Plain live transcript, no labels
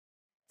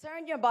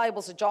Turn your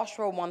Bibles to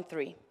Joshua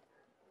 1:3.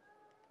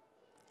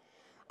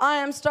 I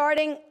am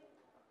starting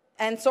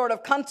and sort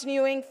of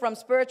continuing from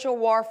spiritual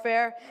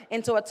warfare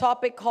into a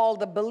topic called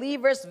the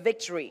believer's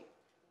victory.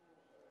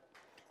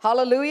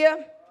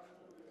 Hallelujah.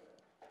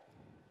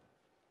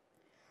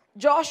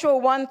 Joshua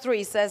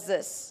 1:3 says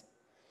this.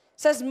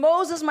 Says,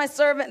 Moses, my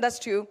servant, that's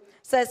true.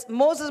 Says,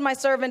 Moses, my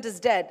servant, is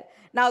dead.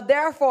 Now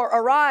therefore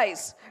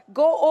arise,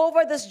 go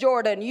over this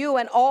Jordan, you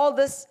and all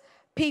this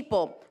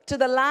people, to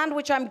the land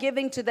which I'm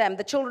giving to them,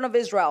 the children of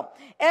Israel.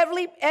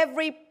 Every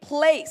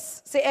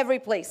place. Say every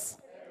place.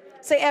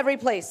 Say every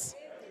place.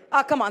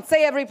 Come on,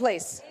 say every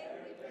place.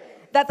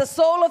 That the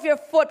sole of your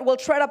foot will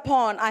tread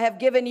upon, I have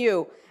given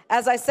you,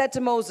 as I said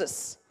to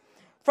Moses.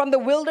 From the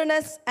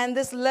wilderness and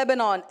this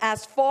Lebanon,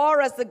 as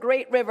far as the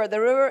great river, the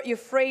river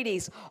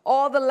Euphrates,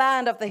 all the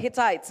land of the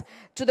Hittites,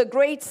 to the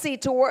great sea,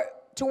 toward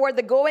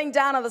the going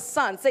down of the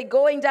sun. Say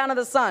going down of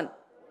the sun.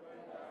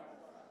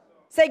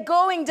 Say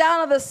going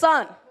down of the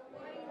sun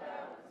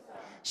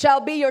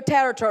shall be your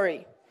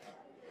territory.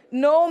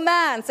 No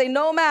man, say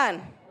no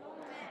man,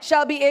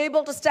 shall be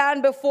able to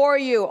stand before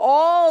you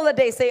all the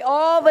days. Say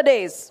all the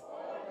days.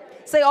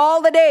 Say all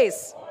the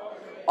days.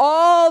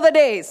 All the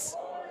days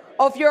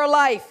of your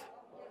life.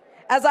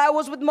 As I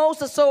was with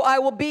Moses, so I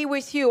will be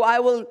with you. I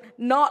will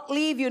not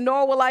leave you,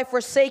 nor will I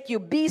forsake you.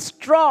 Be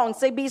strong.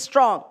 Say be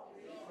strong.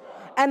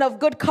 And of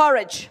good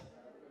courage.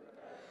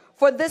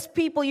 For this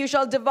people you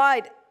shall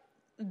divide.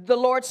 The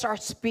Lord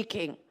starts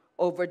speaking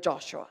over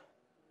Joshua.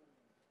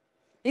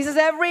 He says,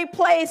 every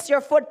place your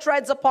foot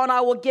treads upon,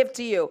 I will give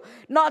to you.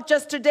 Not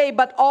just today,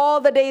 but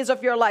all the days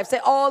of your life. Say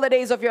all the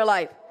days of your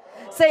life.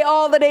 Say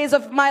all the days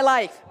of my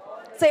life.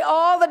 Say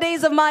all the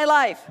days of my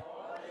life.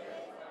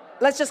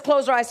 Let's just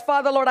close our eyes.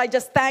 Father, Lord, I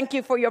just thank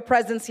you for your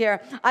presence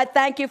here. I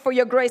thank you for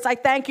your grace. I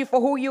thank you for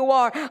who you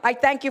are. I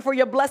thank you for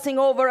your blessing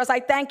over us.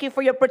 I thank you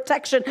for your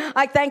protection.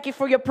 I thank you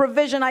for your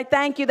provision. I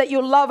thank you that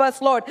you love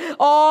us, Lord,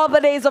 all the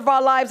days of our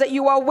lives, that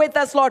you are with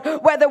us, Lord.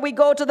 Whether we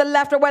go to the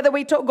left or whether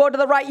we go to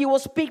the right, you will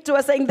speak to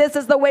us saying, this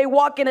is the way,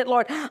 walk in it,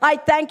 Lord. I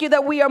thank you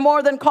that we are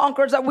more than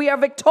conquerors, that we are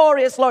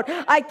victorious, Lord.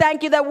 I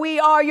thank you that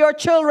we are your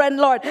children,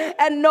 Lord,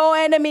 and no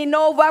enemy,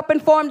 no weapon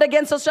formed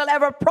against us shall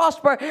ever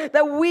prosper,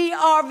 that we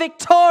are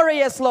victorious,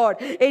 Lord.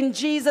 In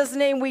Jesus'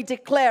 name we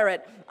declare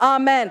it.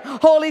 Amen.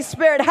 Holy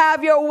Spirit,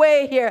 have your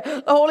way here.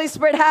 Holy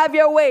Spirit, have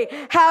your way.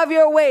 Have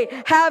your way.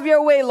 Have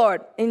your way,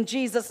 Lord. In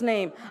Jesus'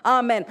 name.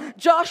 Amen.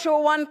 Joshua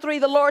 1:3,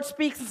 the Lord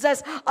speaks and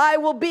says, I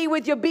will be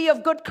with you. Be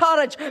of good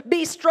courage.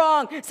 Be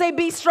strong. Say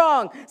be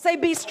strong. Say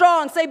be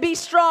strong. Say be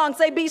strong.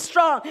 Say be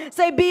strong.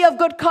 Say be of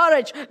good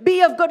courage.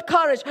 Be of good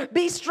courage.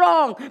 Be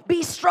strong.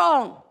 Be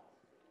strong.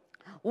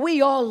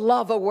 We all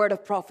love a word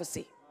of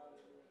prophecy.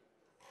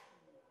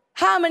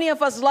 How many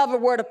of us love a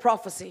word of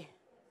prophecy?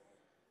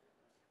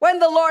 When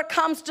the Lord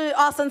comes to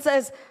us and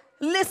says,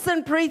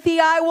 listen, Preeti,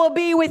 I will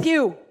be with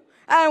you.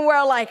 And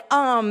we're like,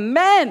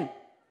 amen.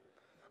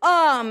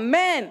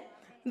 Amen.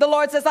 The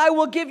Lord says, I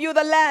will give you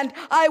the land.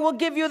 I will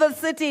give you the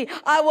city.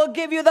 I will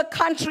give you the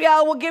country.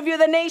 I will give you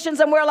the nations.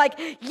 And we're like,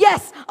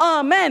 yes,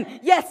 amen.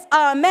 Yes,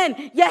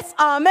 amen. Yes,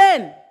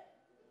 amen.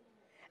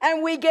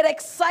 And we get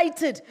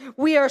excited.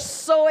 We are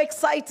so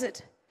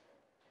excited.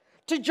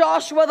 To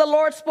Joshua, the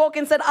Lord spoke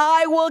and said,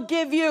 I will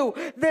give you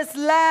this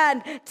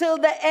land till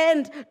the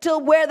end, till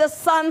where the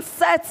sun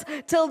sets,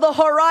 till the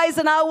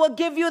horizon. I will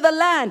give you the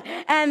land.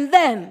 And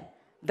then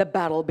the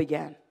battle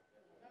began.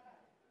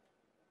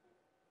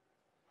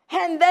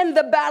 And then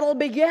the battle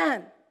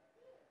began.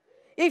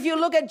 If you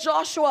look at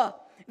Joshua,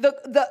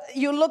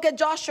 you look at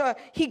Joshua,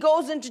 he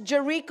goes into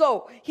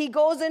Jericho, he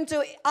goes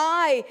into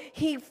Ai,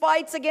 he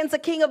fights against the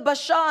king of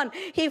Bashan,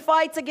 he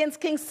fights against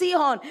King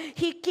Sihon,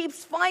 he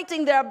keeps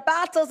fighting. There are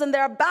battles and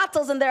there are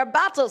battles and there are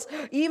battles.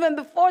 Even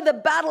before the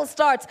battle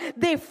starts,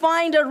 they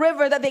find a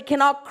river that they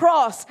cannot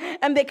cross,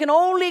 and they can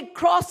only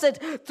cross it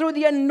through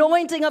the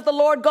anointing of the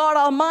Lord God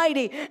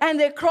Almighty, and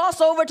they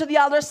cross over to the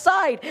other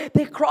side.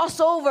 They cross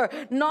over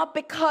not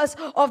because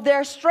of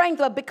their strength,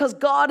 but because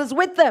God is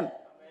with them.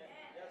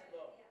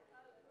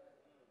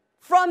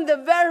 From the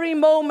very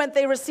moment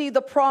they received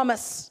the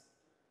promise,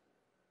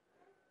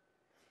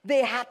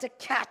 they had to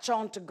catch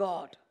on to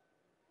God.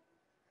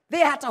 They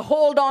had to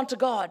hold on to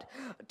God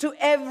to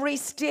every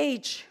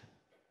stage.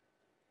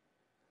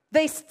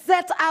 They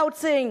set out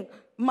saying,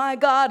 my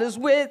God is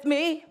with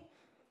me.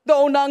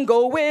 Though none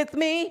go with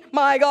me,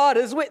 my God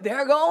is with.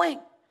 They're going.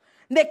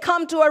 They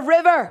come to a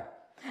river.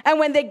 And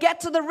when they get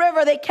to the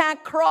river, they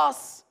can't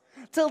cross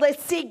till they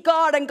seek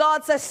God, and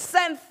God says,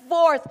 send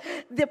forth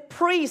the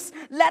priests,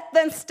 let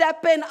them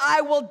step in,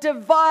 I will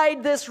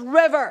divide this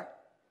river.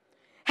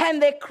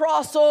 And they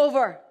cross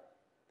over.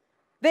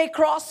 They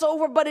cross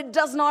over, but it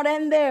does not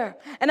end there.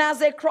 And as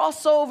they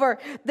cross over,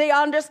 they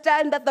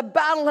understand that the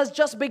battle has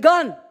just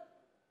begun.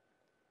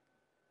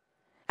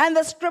 And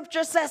the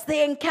scripture says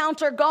they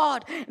encounter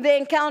God. They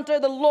encounter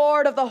the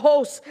Lord of the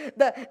hosts,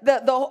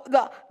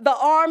 the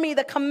army,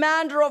 the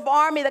commander of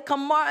army, the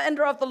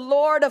commander of the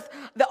Lord of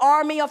the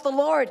army of the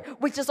Lord,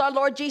 which is our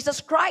Lord Jesus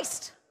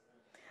Christ.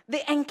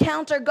 They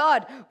encounter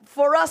God.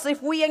 For us,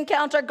 if we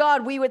encounter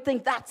God, we would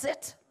think that's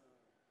it.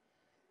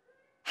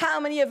 How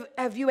many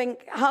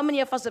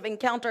of us have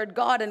encountered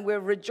God and we're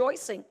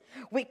rejoicing?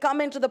 We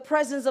come into the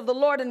presence of the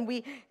Lord and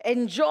we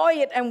enjoy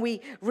it and we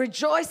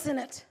rejoice in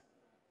it.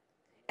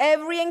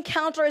 Every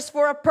encounter is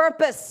for a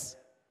purpose.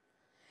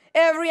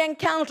 Every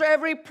encounter,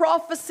 every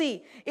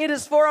prophecy, it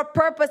is for a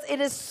purpose.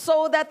 It is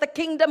so that the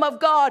kingdom of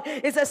God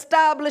is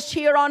established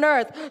here on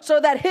earth,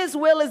 so that His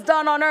will is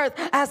done on earth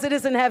as it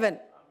is in heaven.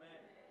 Amen.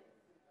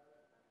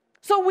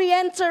 So we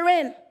enter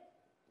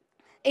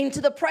into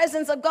the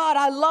presence of God.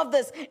 I love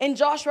this in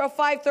Joshua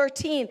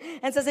 5:13,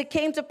 and says, it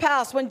came to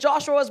pass when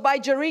Joshua was by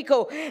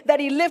Jericho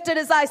that he lifted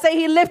his eyes. Say,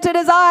 he lifted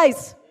his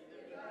eyes.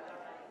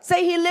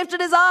 Say, he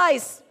lifted his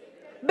eyes.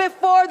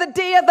 Before the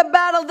day of the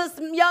battle, this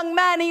young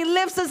man, he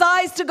lifts his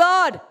eyes to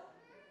God.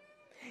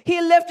 He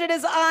lifted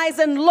his eyes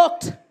and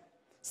looked.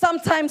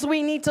 Sometimes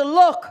we need to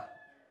look.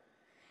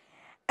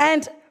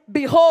 And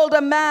behold,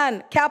 a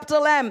man,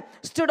 capital M,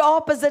 stood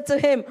opposite to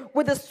him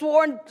with a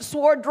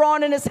sword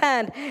drawn in his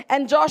hand.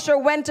 And Joshua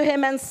went to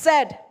him and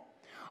said,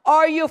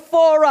 are you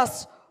for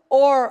us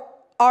or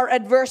our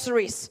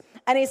adversaries?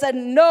 And he said,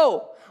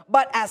 no,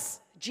 but as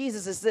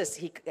Jesus is this,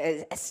 he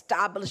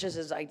establishes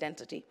his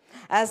identity.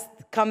 As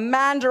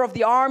commander of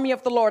the army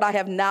of the Lord, I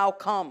have now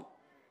come.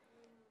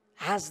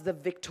 As the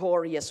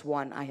victorious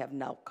one, I have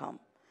now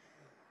come.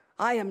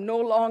 I am no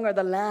longer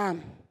the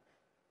lamb.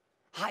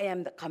 I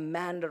am the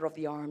commander of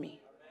the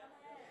army.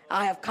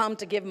 I have come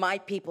to give my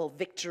people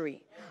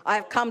victory. I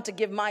have come to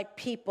give my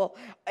people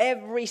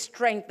every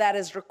strength that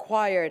is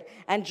required.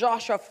 And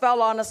Joshua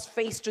fell on his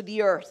face to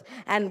the earth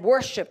and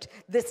worshiped.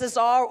 This is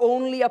our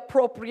only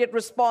appropriate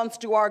response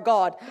to our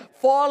God.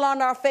 Fall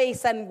on our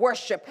face and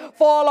worship.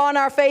 Fall on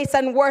our face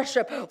and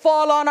worship.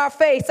 Fall on our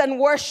face and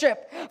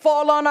worship.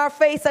 Fall on our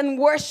face and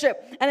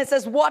worship. And it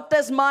says, what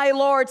does my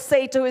Lord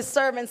say to his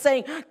servant?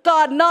 Saying,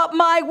 God, not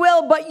my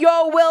will, but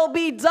your will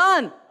be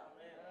done.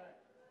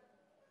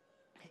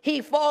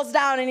 He falls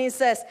down and he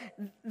says,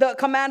 the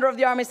commander of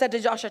the army said to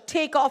Joshua,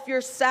 take off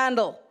your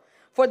sandal,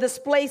 for this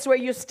place where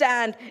you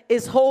stand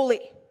is holy.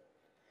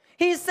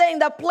 He's saying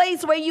the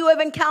place where you have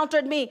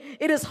encountered me,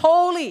 it is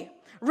holy.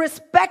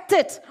 Respect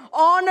it,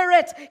 honor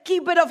it,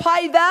 keep it of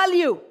high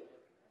value.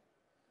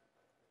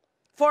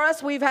 For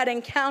us, we've had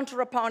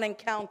encounter upon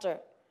encounter,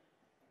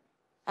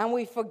 and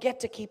we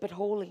forget to keep it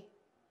holy.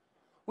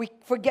 We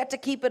forget to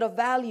keep it of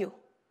value.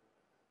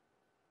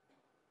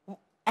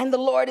 And the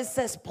Lord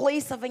says,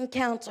 place of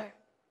encounter,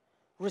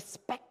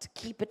 respect,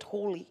 keep it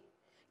holy.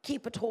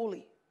 Keep it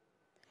holy.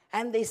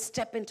 And they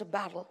step into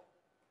battle.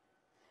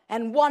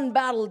 And one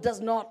battle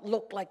does not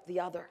look like the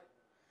other.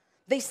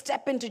 They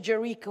step into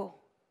Jericho.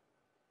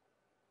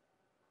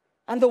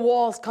 And the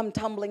walls come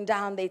tumbling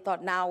down. They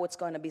thought now it's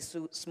going to be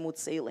smooth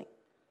sailing.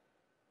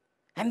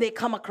 And they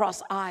come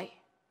across Ai.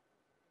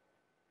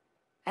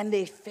 And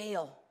they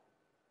fail.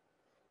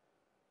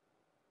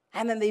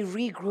 And then they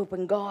regroup,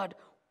 and God,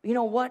 you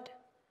know what?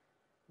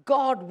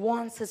 God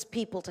wants his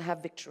people to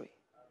have victory.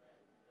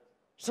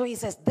 So he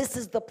says, this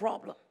is the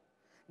problem.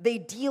 They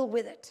deal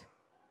with it.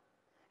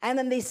 And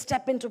then they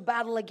step into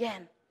battle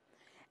again.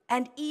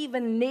 And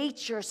even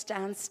nature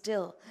stands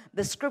still.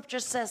 The scripture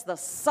says the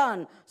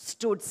sun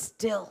stood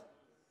still.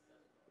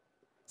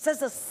 It says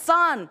the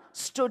sun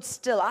stood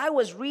still. I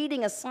was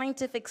reading a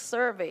scientific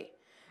survey.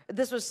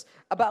 This was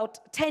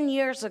about 10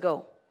 years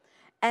ago.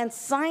 And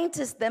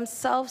scientists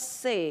themselves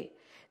say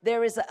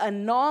there is an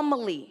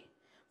anomaly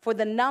for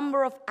the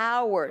number of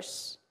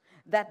hours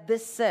that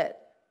this said,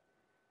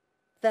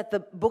 that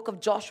the book of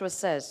Joshua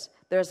says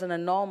there's an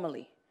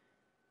anomaly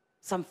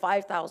some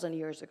 5,000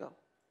 years ago.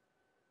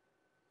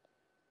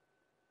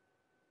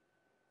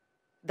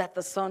 That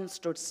the sun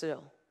stood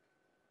still.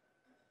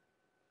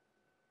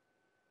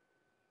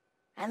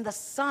 And the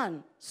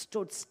sun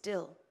stood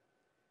still.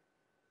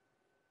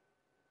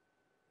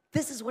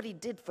 This is what he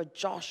did for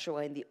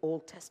Joshua in the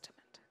Old Testament.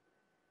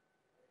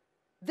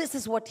 This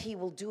is what he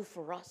will do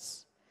for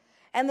us.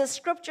 And the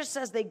scripture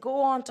says they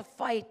go on to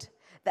fight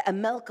the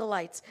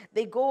Amalekites.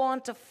 They go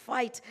on to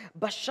fight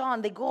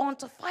Bashan. They go on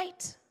to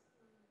fight.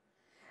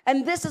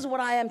 And this is what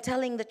I am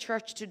telling the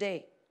church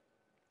today.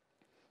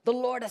 The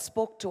Lord has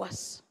spoke to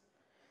us.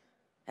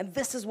 And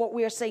this is what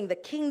we are saying. The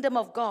kingdom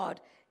of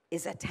God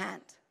is at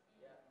hand.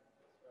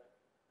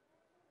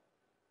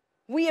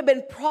 We have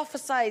been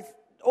prophesied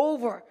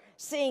over,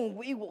 saying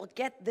we will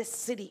get this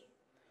city.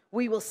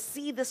 We will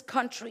see this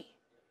country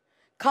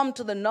come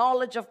to the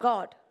knowledge of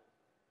God.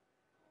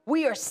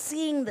 We are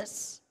seeing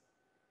this.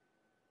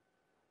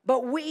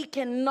 But we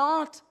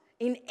cannot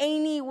in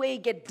any way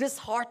get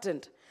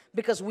disheartened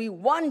because we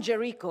won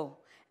Jericho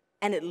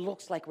and it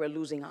looks like we're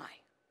losing Ai.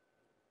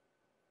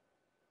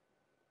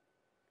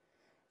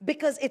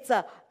 Because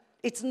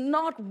it's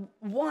not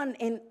won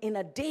in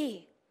a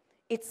day.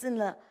 It's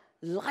in a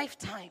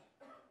lifetime.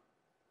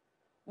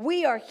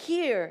 We are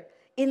here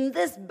in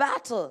this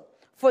battle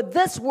for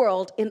this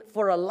world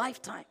for a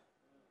lifetime.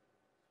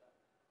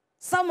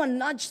 Someone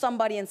nudge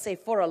somebody and say,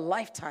 for a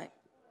lifetime.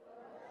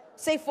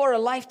 Say, for a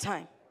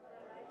lifetime.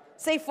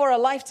 Say, for a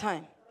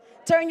lifetime.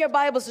 Turn your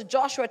Bibles to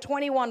Joshua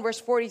 21, verse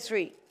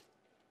 43.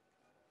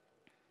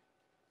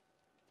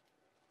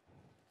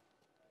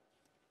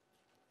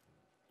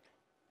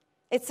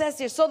 It says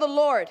here, so the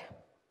Lord.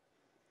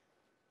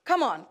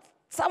 Come on.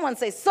 Someone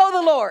say, so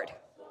the Lord.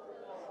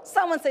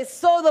 Someone say,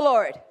 so the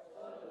Lord.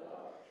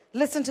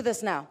 Listen to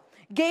this now.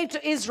 Gave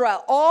to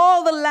Israel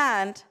all the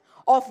land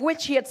of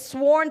which he had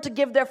sworn to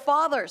give their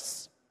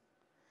fathers.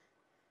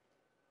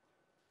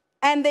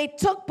 And they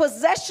took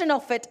possession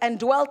of it and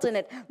dwelt in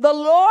it. The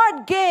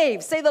Lord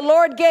gave. Say, the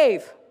Lord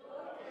gave.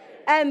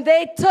 And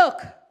they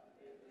took.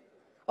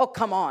 Oh,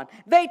 come on.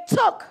 They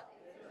took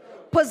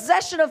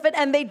possession of it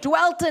and they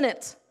dwelt in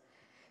it.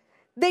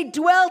 They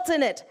dwelt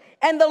in it.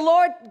 And the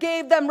Lord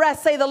gave them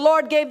rest. Say, the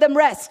Lord gave them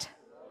rest.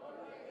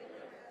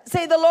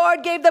 Say, the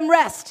Lord gave them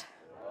rest.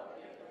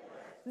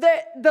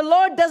 The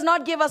Lord does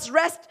not give us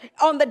rest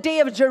on the day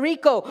of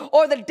Jericho,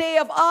 or the day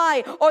of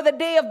Ai, or the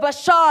day of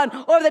Bashan,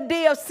 or the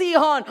day of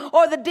Sihon,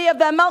 or the day of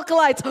the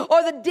Amalekites,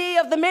 or the day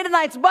of the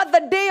Midianites, but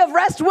the day of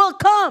rest will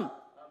come.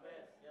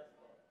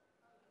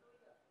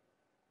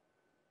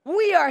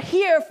 We are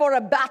here for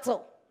a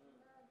battle.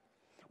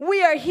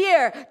 We are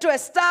here to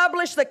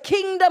establish the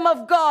kingdom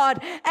of God,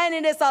 and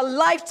it is a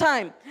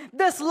lifetime.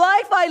 This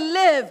life I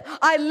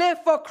live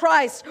for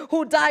Christ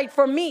who died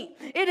for me.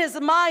 It is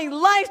my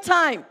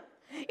lifetime.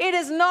 It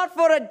is not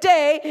for a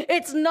day.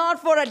 It's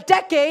not for a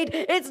decade.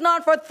 It's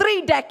not for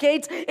 3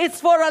 decades. It's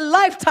for a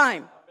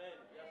lifetime.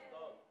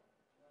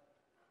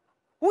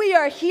 We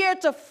are here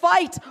to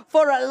fight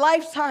for a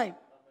lifetime.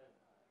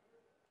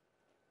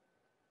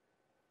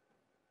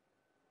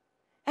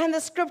 And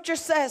the scripture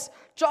says,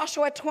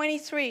 Joshua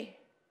 23.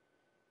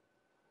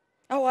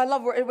 Oh, I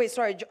love, wait,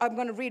 sorry. I'm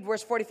going to read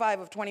verse 45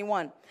 of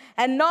 21.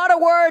 And not a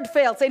word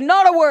failed. Say,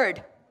 not a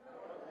word.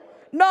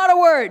 Not a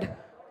word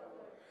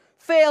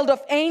failed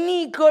of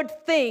any good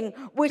thing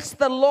which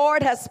the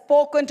Lord has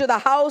spoken to the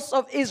house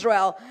of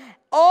Israel.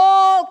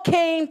 All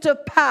came to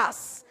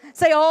pass.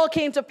 Say, all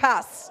came to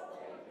pass.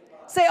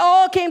 Say,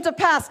 all came to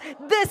pass.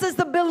 This is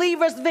the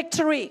believer's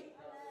victory.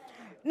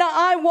 Now,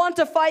 I want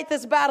to fight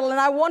this battle, and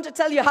I want to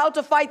tell you how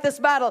to fight this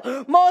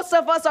battle. Most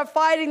of us are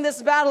fighting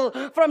this battle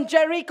from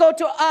Jericho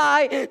to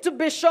Ai, to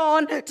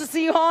Bashan, to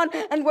Sihon,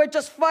 and we're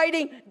just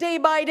fighting day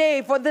by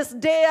day. For this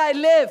day I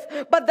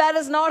live. But that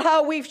is not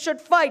how we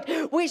should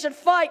fight. We should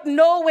fight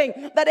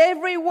knowing that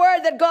every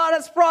word that God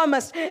has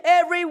promised,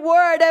 every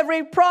word,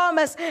 every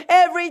promise,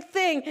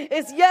 everything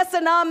is yes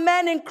and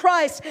amen in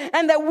Christ,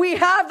 and that we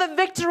have the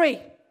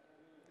victory.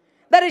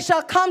 That it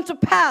shall come to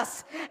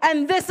pass.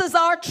 And this is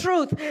our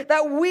truth,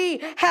 that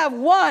we have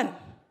won.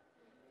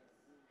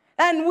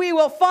 And we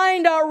will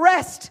find our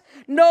rest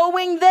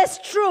knowing this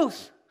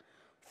truth.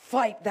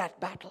 Fight that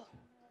battle.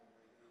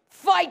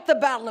 Fight the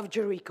battle of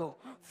Jericho.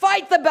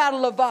 Fight the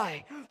battle of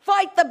Ai.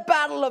 Fight the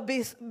battle of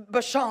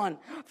Bashan.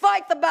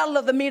 Fight the battle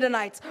of the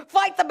Midianites.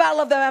 Fight the battle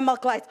of the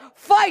Amalekites.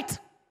 Fight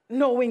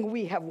knowing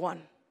we have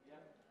won.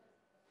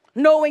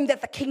 Knowing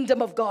that the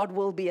kingdom of God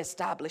will be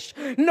established.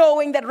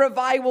 Knowing that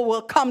revival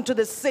will come to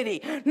the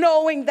city.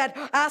 Knowing that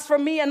as for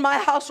me and my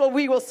household,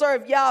 we will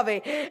serve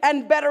Yahweh.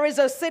 And better is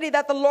a city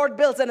that the Lord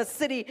builds than a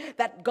city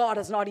that God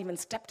has not even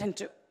stepped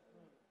into.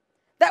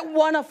 That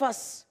one of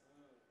us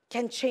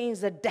can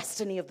change the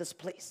destiny of this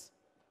place.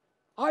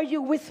 Are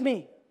you with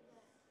me?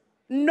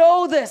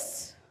 Know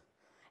this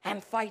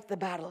and fight the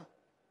battle.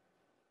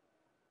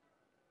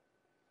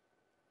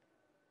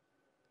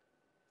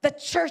 The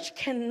church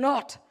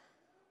cannot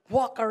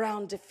walk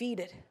around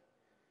defeated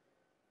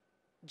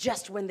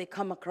just when they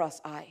come across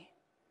Ai.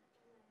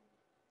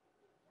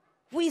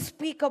 We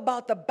speak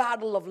about the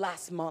battle of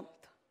last month.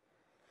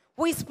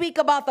 We speak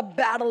about the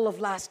battle of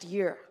last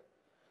year.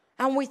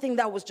 And we think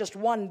that was just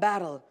one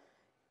battle.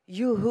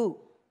 Yoo-hoo.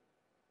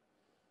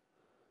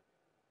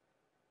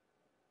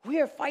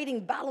 We are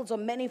fighting battles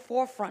on many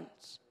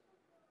forefronts.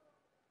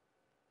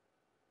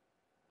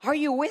 Are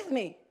you with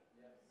me?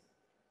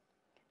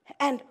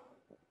 And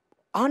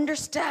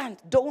understand,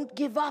 don't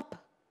give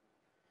up.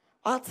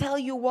 I'll tell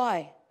you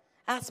why.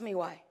 Ask me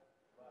why.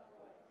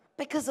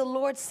 Because the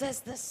Lord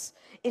says this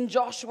in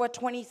Joshua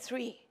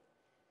 23.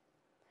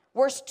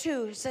 Verse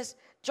 2, he says,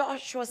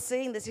 Joshua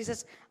saying this, he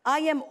says, I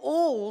am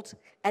old,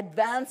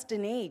 advanced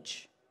in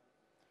age.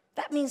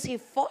 That means he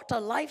fought a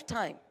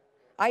lifetime.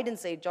 I didn't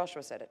say it,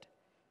 Joshua said it.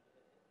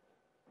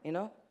 You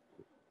know?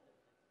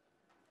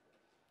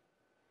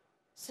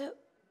 So,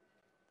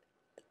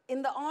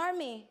 in the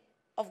army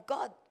of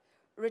God,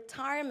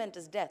 retirement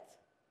is death.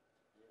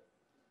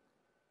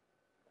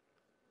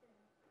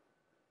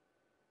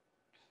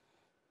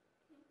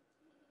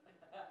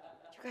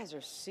 You guys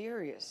are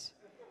serious.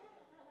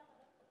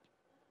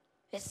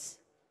 Yes.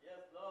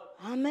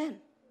 Amen.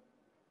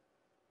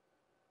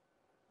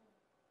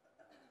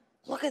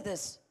 Look at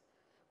this.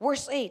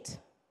 Verse 8.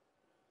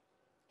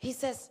 He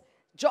says,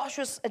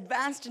 Joshua's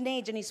advanced in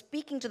age and he's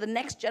speaking to the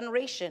next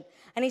generation.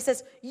 And he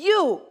says,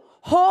 you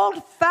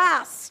hold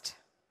fast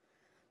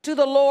to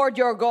the Lord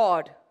your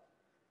God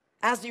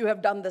as you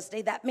have done this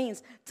day. That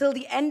means till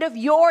the end of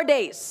your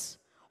days,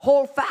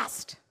 hold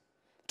fast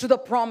to the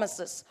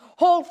promises.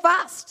 Hold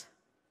fast.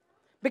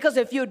 Because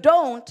if you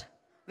don't,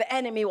 the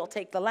enemy will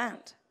take the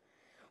land.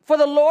 For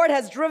the Lord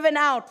has driven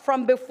out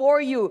from before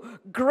you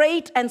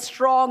great and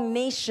strong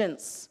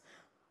nations.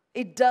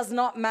 It does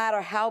not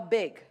matter how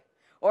big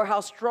or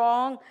how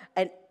strong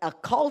a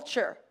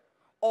culture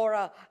or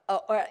a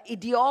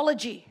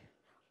ideology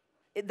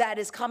that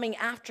is coming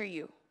after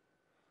you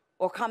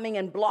or coming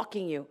and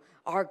blocking you.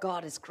 Our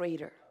God is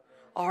greater.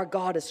 Our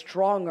God is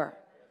stronger.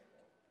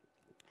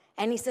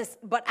 And he says,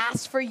 but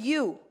as for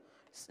you,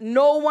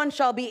 no one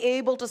shall be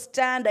able to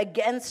stand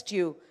against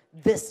you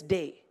this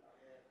day.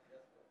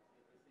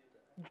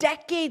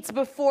 Decades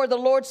before, the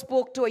Lord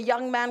spoke to a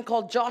young man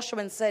called Joshua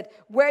and said,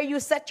 where you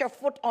set your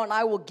foot on,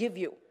 I will give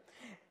you.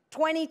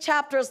 20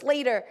 chapters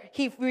later,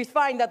 we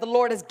find that the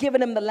Lord has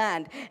given him the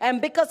land.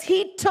 And because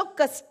he took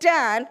a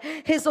stand,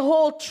 his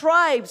whole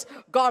tribes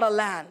got a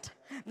land.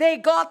 They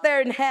got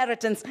their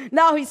inheritance.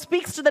 Now he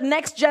speaks to the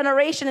next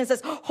generation and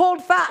says,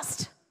 hold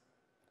fast.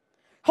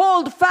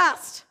 Hold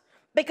fast.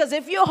 Because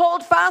if you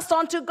hold fast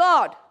unto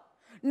God,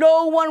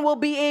 no one will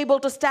be able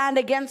to stand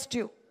against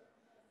you.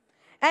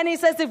 And he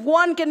says, if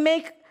one can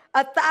make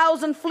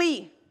 1,000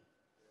 flee,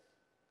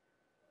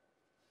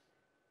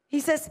 he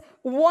says,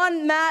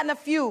 one man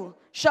of you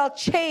shall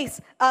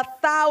chase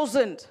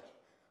 1,000.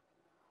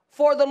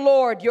 For the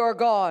Lord your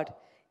God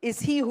is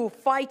he who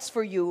fights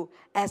for you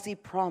as he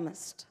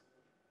promised.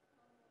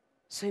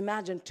 So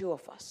imagine 2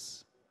 of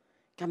us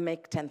can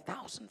make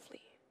 10,000 flee.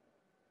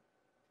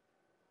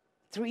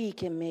 3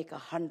 can make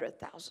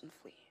 100,000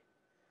 flee.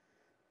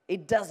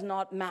 It does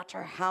not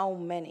matter how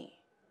many,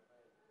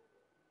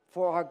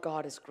 for our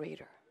God is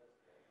greater.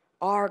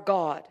 Our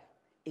God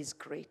is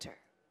greater.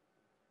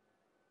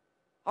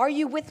 Are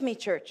you with me,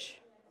 church?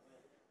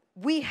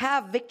 We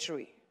have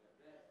victory.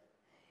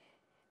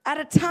 At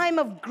a time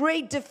of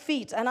great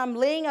defeat, and I'm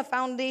laying a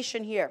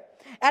foundation here.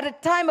 At a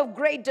time of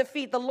great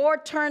defeat, the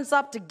Lord turns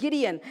up to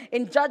Gideon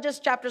in Judges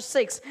chapter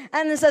 6.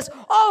 And it says,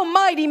 oh,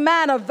 mighty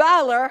man of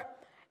valor.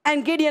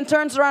 And Gideon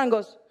turns around and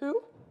goes,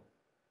 who?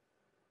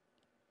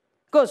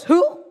 Goes,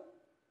 who?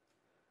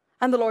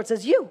 And the Lord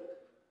says, you.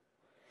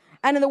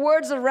 And in the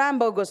words of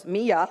Rambo, goes,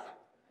 Mia.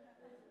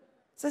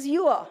 Says,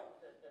 you are.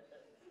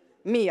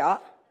 Mia.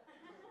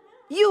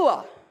 You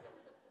are.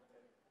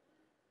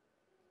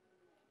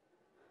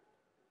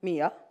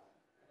 Mia.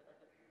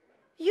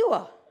 You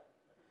are.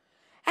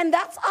 And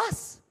that's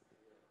us.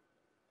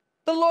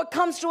 The Lord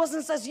comes to us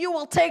and says, you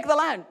will take the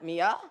land.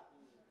 Mia.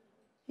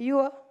 You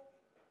are.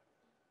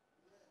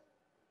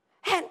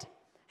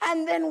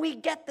 And then we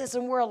get this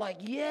and we're like,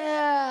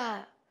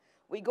 yeah.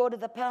 We go to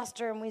the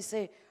pastor and we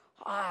say,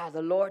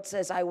 the Lord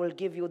says, I will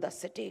give you the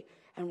city.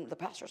 And the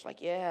pastor's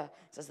like, yeah.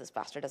 Says, this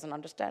pastor doesn't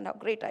understand how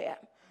great I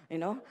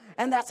am,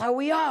 And that's how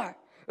we are.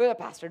 Well, the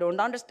pastor don't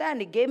understand.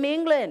 He gave me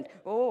England.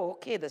 Oh,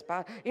 okay, this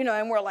pastor,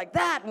 and we're like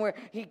that. And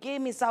he gave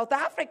me South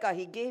Africa.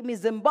 He gave me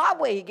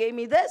Zimbabwe. He gave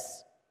me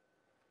this.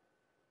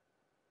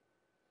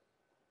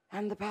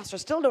 And the pastor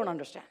still don't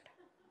understand.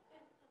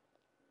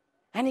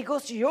 And he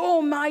goes to you,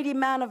 oh, mighty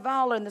man of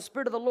valor, and the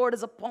Spirit of the Lord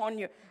is upon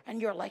you.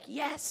 And you're like,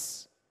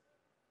 yes.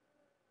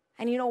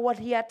 And you know what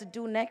he had to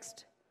do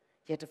next?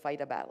 He had to fight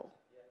a battle.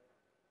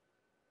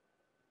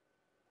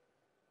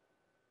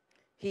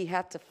 He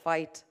had to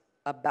fight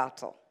a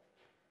battle.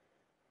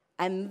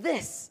 And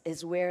this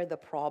is where the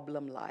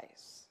problem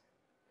lies.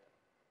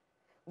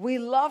 We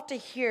love to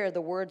hear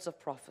the words of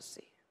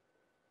prophecy.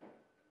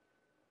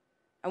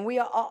 And we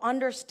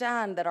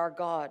understand that our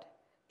God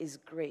is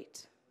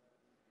great.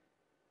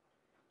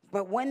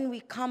 But when we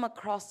come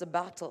across the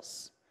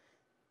battles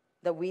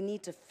that we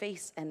need to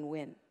face and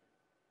win,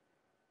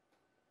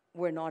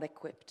 we're not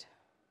equipped.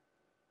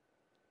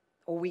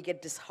 Or we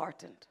get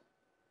disheartened.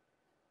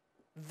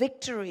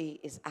 Victory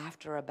is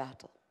after a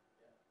battle.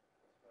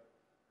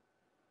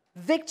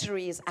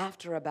 Victory is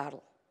after a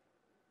battle.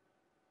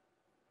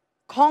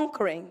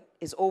 Conquering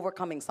is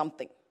overcoming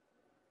something.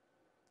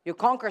 You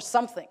conquer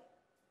something.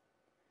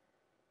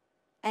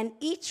 And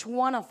each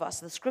one of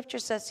us, the scripture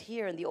says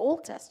here in the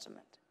Old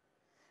Testament,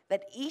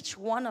 that each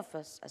one of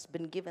us has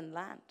been given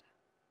land.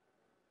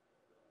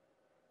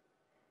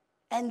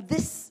 And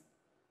this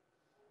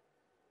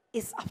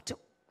is up to,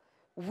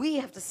 we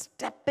have to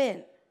step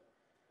in,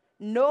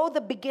 know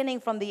the beginning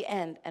from the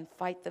end, and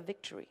fight the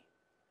victory.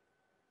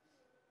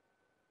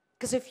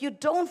 Because if you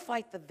don't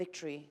fight the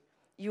victory,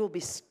 you will be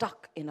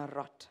stuck in a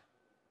rut.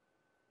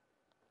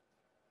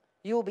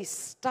 You will be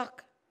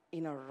stuck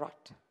in a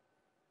rut,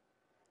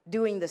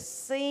 doing the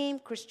same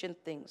Christian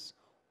things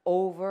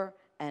over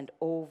and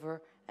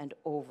over and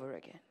over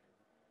again.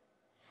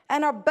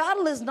 And our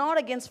battle is not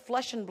against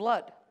flesh and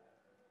blood.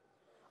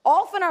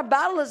 Often our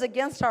battle is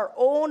against our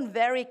own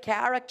very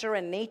character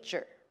and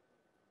nature.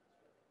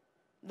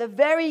 The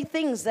very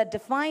things that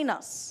define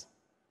us.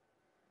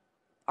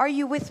 Are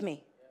you with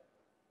me?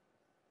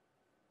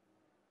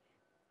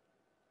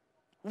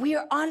 We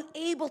are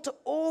unable to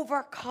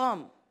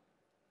overcome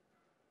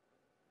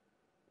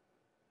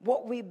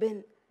what we've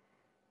been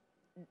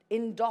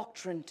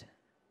indoctrined,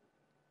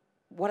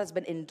 what has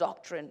been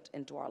indoctrined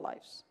into our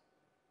lives.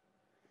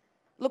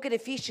 Look at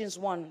Ephesians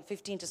 1,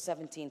 15 to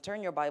 17.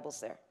 Turn your Bibles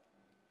there.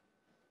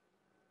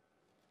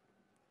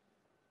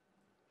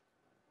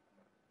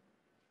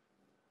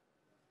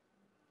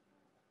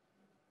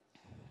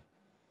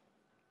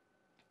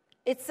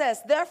 It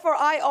says, therefore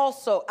I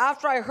also,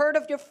 after I heard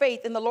of your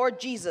faith in the Lord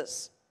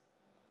Jesus,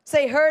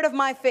 say, heard of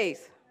my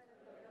faith,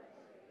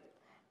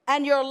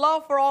 and your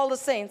love for all the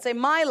saints. Say,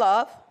 my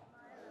love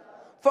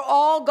for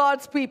all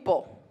God's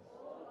people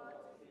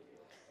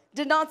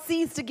did not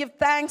cease to give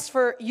thanks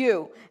for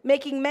you,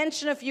 making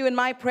mention of you in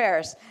my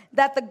prayers,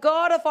 that the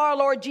God of our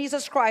Lord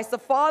Jesus Christ, the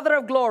Father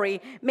of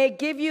glory, may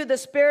give you the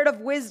spirit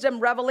of wisdom,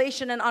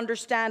 revelation, and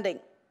understanding,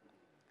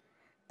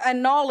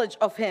 and knowledge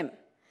of him,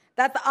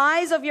 that the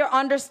eyes of your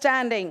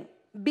understanding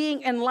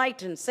being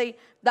enlightened, say,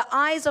 the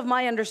eyes of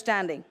my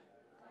understanding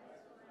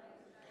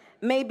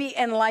may be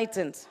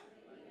enlightened,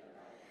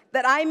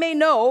 that I may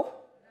know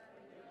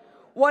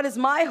what is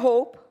my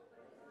hope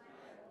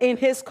in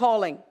his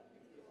calling.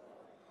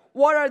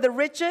 What are the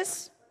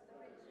riches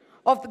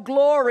of the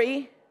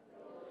glory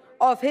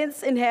of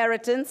his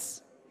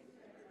inheritance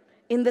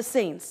in the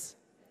saints?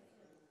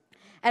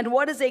 And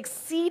what is the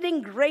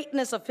exceeding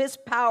greatness of his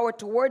power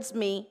towards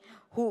me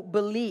who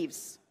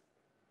believes,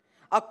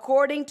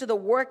 according to the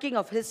working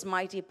of his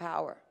mighty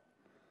power?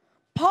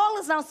 Paul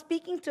is now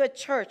speaking to a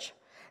church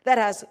that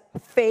has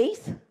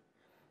faith,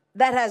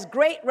 that has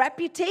great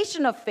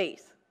reputation of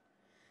faith,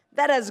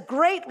 that has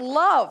great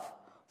love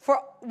for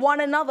one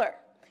another.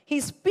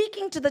 He's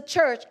speaking to the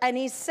church and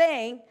he's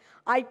saying,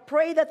 I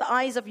pray that the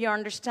eyes of your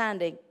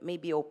understanding may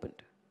be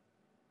opened.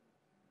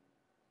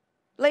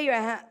 Lay your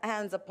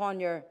hands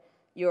upon your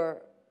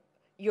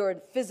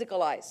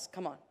physical eyes.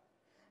 Come on.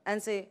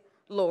 And say,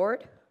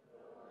 Lord,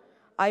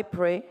 I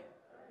pray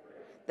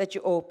that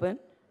you open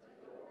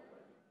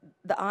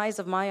the eyes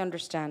of my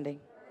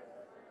understanding,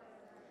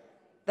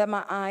 that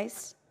my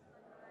eyes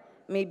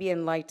may be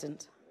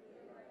enlightened,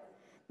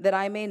 that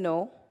I may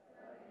know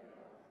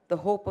the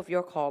hope of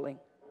your calling.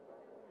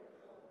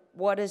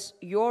 What is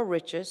your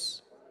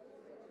riches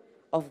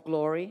of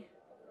glory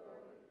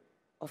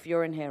of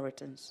your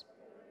inheritance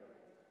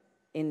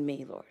in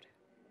me, Lord?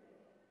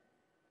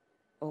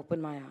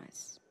 Open my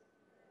eyes.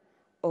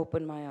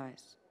 Open my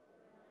eyes.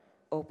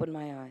 Open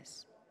my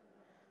eyes.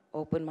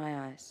 Open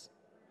my eyes.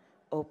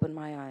 Open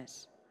my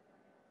eyes.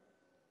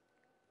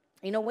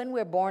 You know, when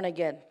we're born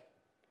again,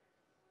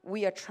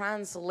 we are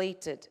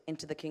translated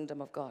into the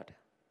kingdom of God.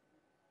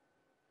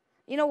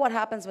 You know what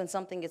happens when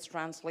something gets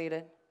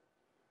translated?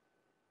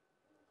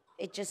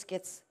 It just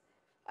gets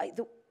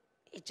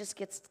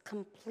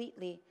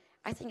completely,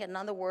 I think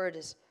another word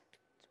is,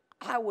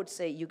 I would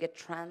say you get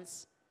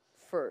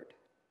transferred.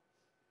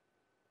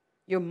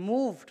 You're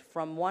moved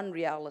from one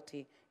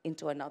reality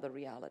into another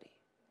reality.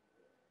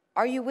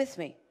 Are you with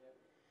me?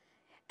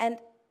 And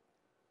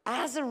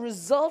as a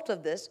result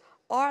of this,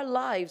 our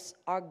lives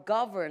are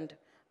governed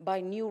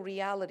by new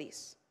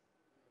realities.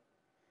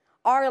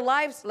 Our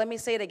lives, let me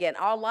say it again,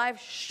 our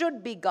lives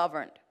should be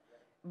governed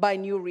by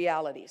new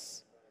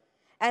realities.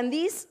 And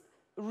these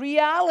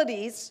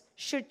realities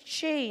should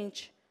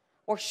change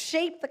or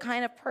shape the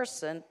kind of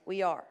person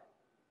we are.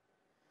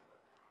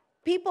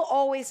 People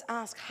always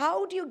ask,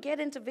 how do you get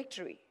into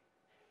victory?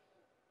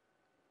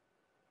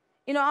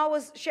 You know, I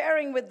was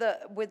sharing with the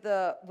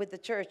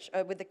church,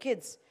 with the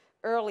kids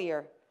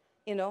earlier,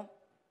 you know,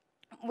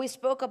 we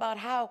spoke about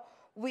how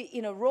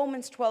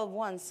Romans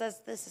 12:1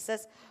 says this. It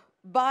says,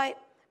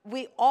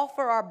 we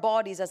offer our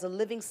bodies as a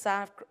living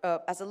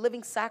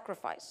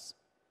sacrifice.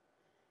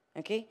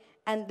 Okay?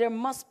 And there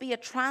must be a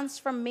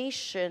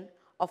transformation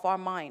of our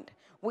mind.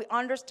 We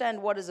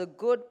understand what is a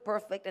good,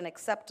 perfect, and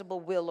acceptable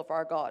will of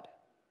our God.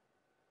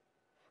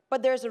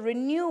 But there's a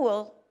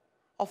renewal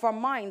of our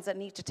minds that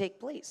need to take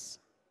place.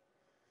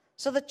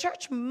 So the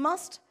church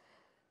must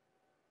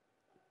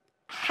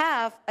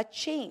have a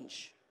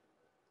change.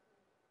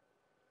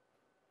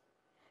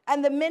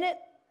 And the minute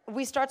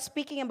we start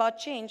speaking about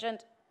change, and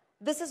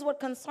this is what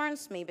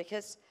concerns me,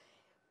 because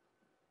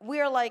we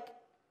are like,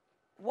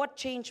 what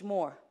change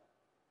more?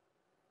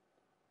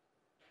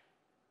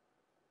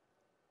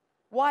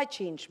 Why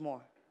change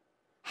more?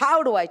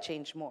 How do I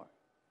change more?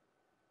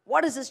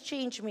 What does this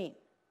change mean?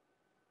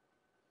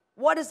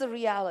 What is the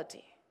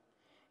reality?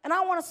 And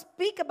I want to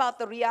speak about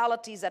the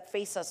realities that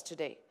face us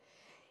today.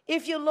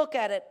 If you look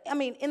at it, I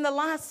mean, in the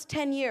last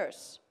 10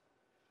 years,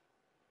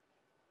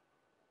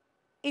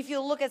 if you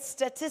look at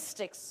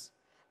statistics,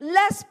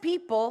 less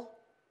people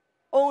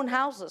own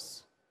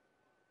houses.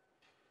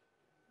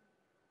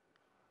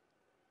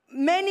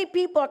 Many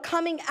people are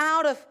coming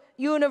out of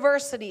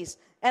universities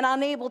and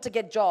unable to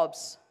get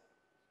jobs.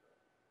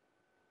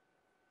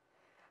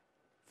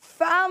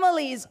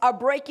 Families are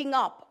breaking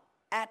up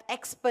at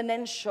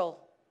exponential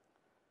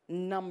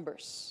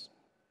numbers.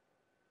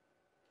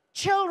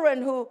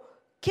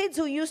 Kids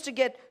who used to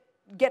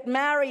get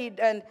married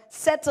and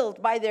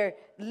settled by their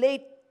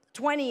late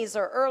 20s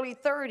or early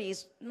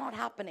 30s, not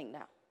happening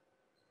now.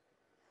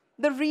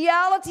 The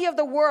reality of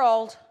the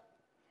world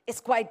is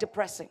quite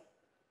depressing,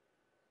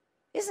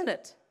 isn't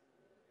it?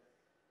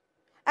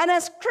 And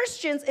as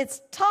Christians,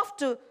 it's tough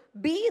to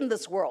be in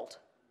this world,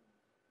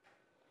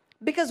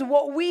 because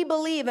what we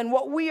believe and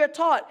what we are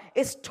taught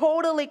is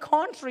totally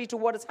contrary to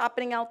what is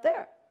happening out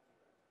there.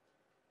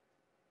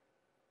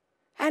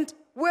 And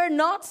we're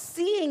not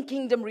seeing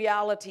kingdom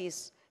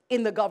realities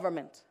in the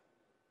government.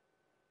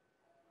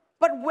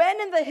 But when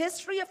in the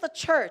history of the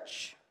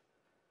church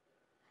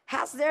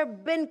has there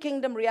been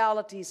kingdom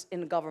realities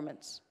in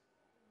governments?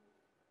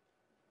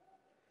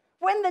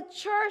 When the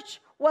church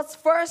was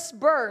first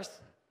birthed,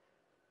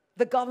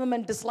 the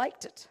government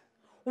disliked it.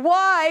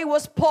 Why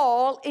was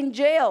Paul in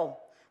jail?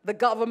 The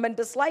government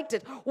disliked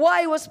it.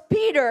 Why was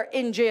Peter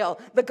in jail?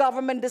 The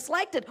government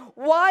disliked it.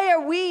 Why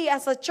are we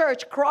as a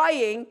church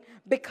crying?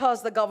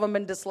 Because the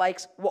government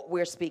dislikes what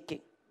we're speaking.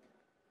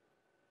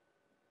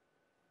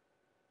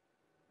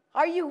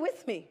 Are you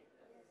with me?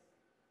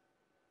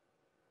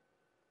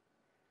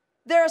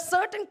 There are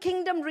certain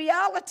kingdom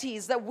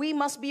realities that we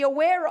must be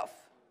aware of.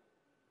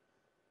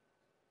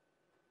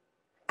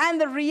 And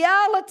the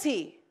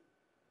reality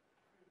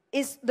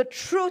is the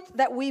truth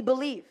that we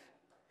believe.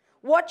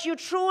 What you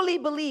truly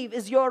believe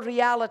is your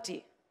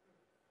reality.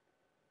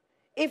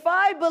 If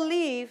I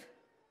believe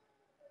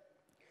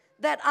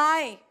that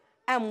I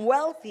am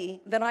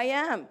wealthy, then I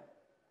am.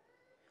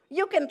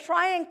 You can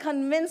try and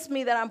convince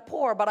me that I'm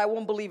poor, but I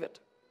won't believe it.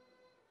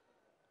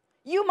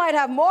 You might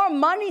have more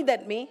money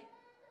than me.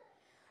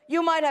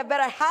 You might have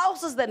better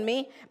houses than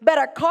me,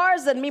 better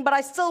cars than me, but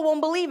I still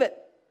won't believe it.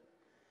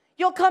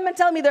 You'll come and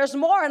tell me there's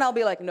more, and I'll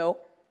be like, no.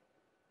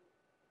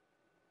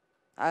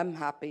 I'm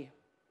happy.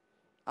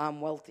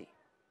 I'm wealthy.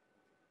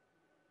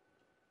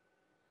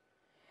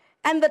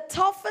 And the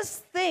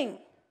toughest thing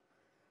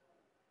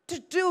to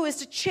do is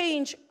to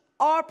change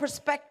our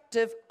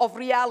perspective of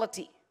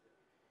reality.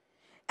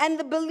 And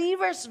the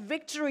believer's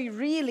victory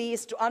really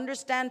is to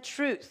understand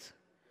truth.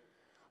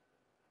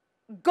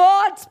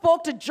 God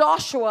spoke to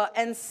Joshua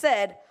and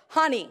said,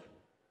 honey,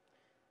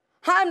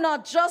 I'm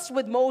not just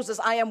with Moses,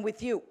 I am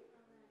with you.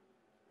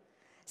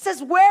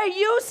 Says, where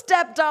you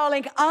step,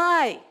 darling,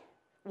 I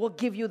will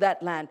give you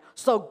that land.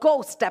 So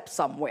go step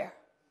somewhere.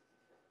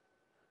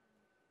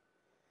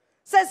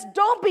 Says,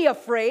 don't be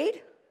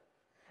afraid.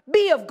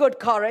 Be of good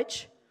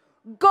courage.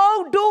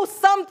 Go do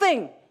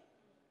something.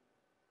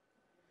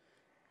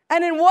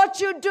 And in what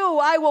you do,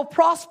 I will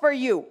prosper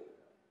you.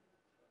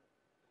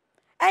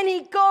 And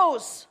he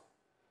goes.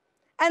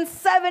 And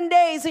 7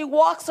 days he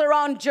walks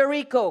around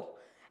Jericho.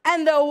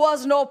 And there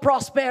was no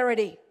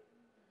prosperity.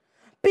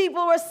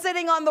 People were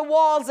sitting on the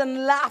walls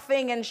and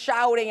laughing and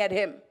shouting at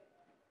him.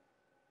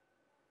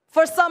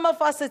 For some of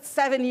us, it's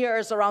 7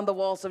 years around the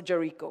walls of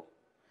Jericho.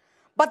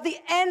 But the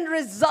end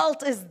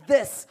result is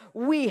this: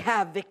 we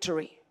have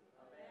victory.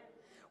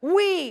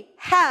 We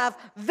have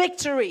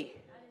victory.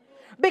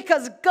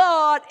 Because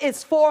God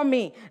is for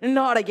me,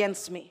 not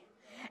against me.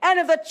 And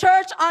if the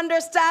church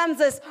understands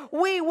this,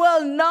 we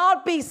will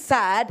not be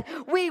sad,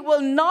 we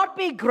will not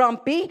be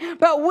grumpy,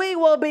 but we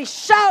will be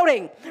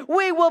shouting,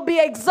 we will be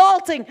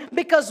exulting,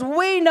 because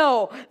we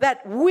know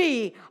that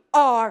we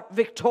are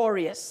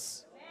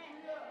victorious.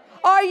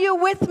 Are you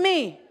with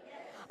me?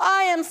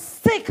 I am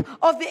sick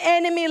of the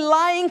enemy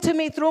lying to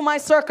me through my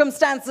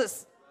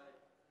circumstances.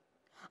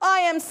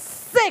 I am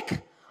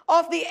sick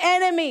of the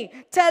enemy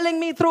telling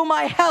me through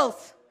my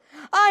health.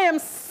 I am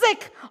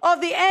sick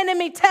of the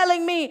enemy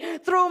telling me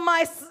through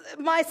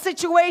my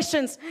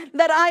situations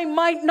that I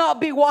might not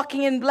be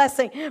walking in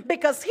blessing,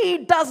 because he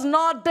does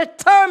not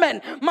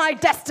determine my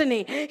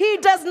destiny. He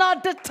does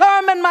not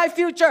determine my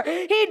future.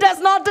 He does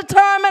not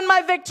determine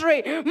my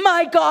victory.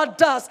 My God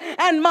does,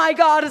 and my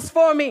God is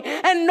for me,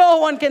 and no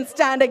one can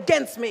stand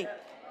against me.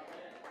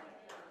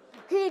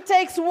 He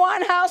takes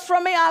one house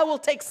from me, I will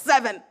take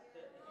 7.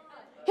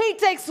 He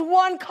takes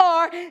one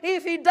car.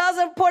 If he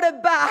doesn't put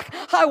it back,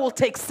 I will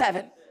take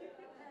 7.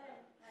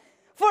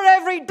 For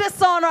every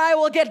dishonor, I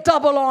will get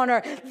double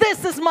honor.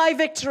 This is my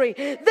victory.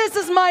 This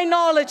is my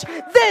knowledge.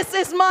 This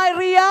is my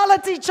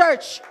reality,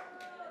 church.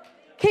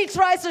 He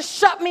tries to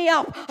shut me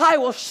up. I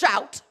will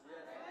shout.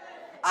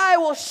 I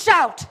will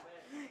shout.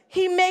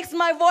 He makes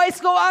my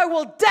voice go. I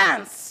will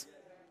dance.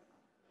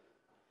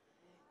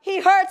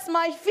 He hurts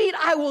my feet.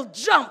 I will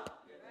jump.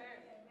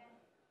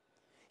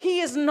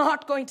 He is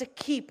not going to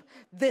keep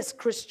this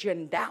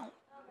Christian down.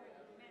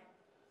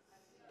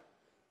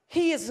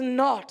 He is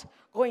not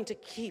going to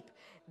keep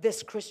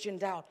this Christian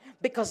down,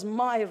 because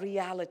my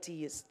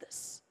reality is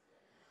this: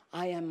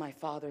 I am my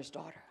Father's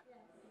daughter.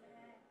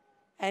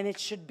 And it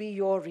should be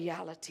your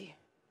reality.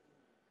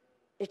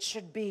 It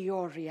should be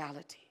your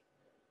reality.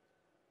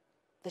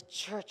 The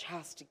church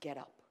has to get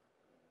up.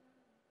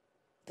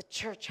 The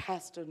church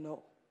has to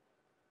know.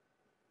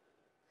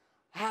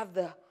 Have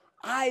the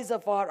eyes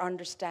of our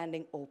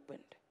understanding opened.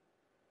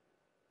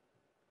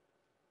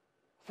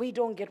 We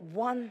don't get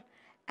one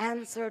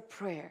answered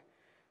prayer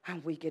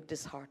and we get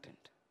disheartened.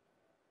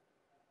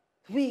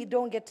 We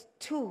don't get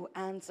 2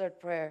 answered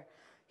prayer.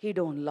 He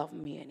don't love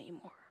me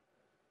anymore.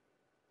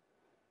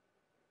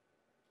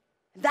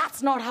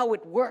 That's not how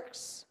it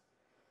works.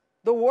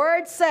 The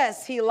word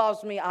says he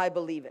loves me, I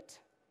believe it.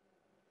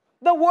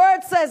 The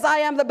word says I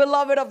am the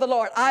beloved of the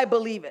Lord, I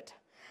believe it.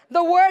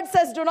 The word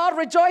says, do not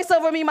rejoice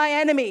over me, my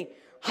enemy.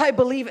 I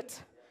believe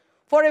it.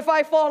 For if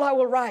I fall, I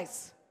will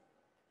rise.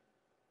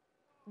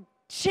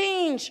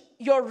 Change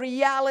your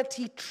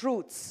reality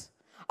truths.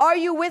 Are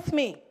you with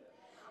me?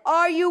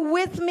 Are you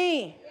with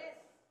me?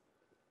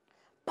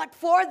 But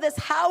for this,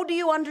 how do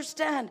you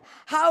understand?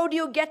 How do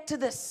you get to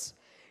this?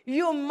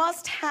 You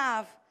must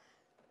have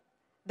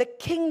the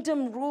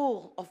kingdom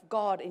rule of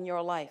God in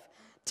your life.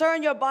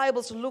 Turn your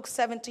Bibles to Luke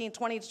 17,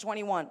 20 to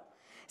 21. It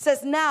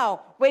says,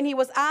 now, when he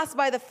was asked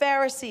by the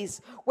Pharisees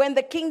when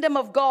the kingdom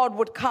of God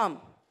would come.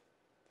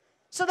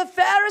 So the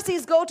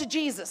Pharisees go to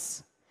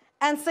Jesus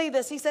and say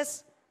this. He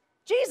says,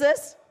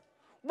 Jesus,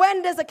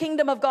 when does the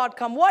kingdom of God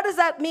come? What does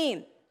that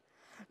mean?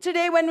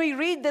 Today when we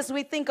read this,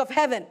 we think of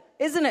heaven,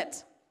 isn't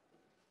it?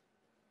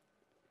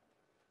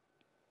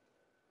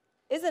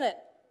 Isn't it?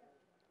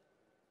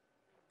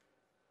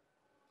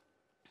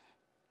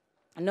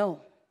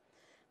 No.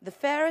 The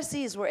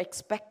Pharisees were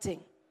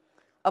expecting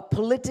a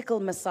political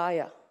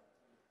Messiah.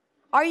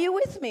 Are you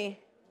with me?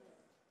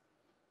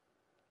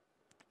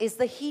 Is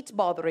the heat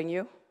bothering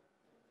you?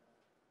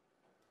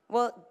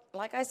 Well,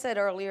 like I said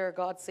earlier,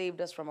 God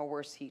saved us from a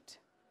worse heat.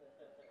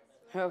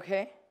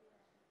 Okay?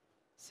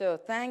 So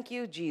thank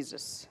you,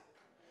 Jesus.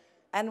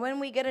 And when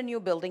we get a new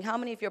building, how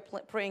many of you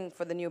are praying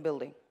for the new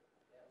building?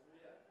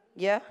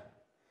 Yeah?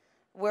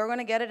 We're going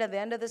to get it at the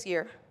end of this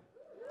year.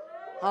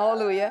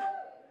 Hallelujah.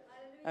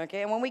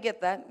 Okay, and when we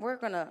get that, we're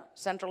going to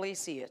centrally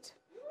see it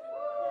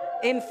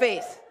in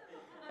faith.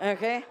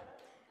 Okay?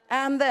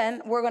 And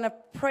then we're going to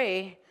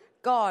pray,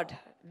 God,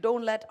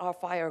 don't let our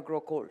fire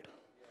grow cold.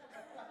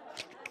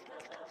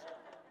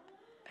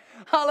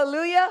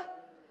 Hallelujah.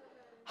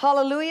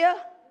 Hallelujah.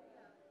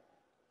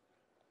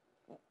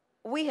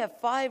 We have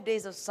 5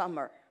 days of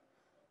summer.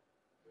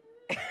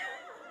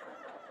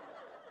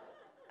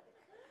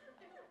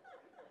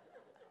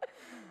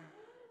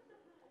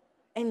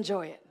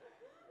 Enjoy it.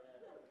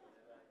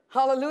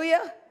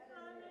 Hallelujah.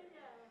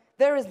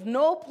 There is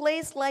no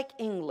place like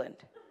England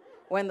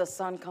when the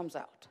sun comes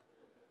out.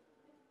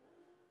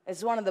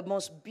 It's one of the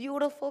most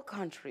beautiful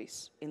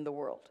countries in the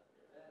world.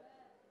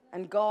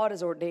 And God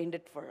has ordained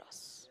it for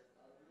us.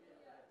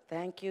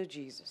 Thank you,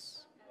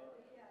 Jesus.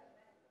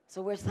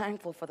 So we're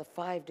thankful for the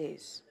 5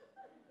 days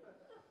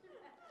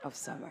of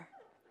summer.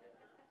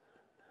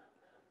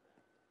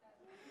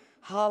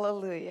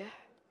 Hallelujah.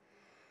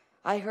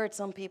 I heard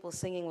some people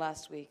singing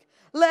last week.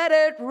 Let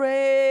it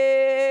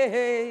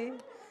rain,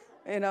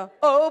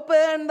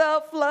 open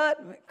the flood,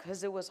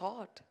 because it was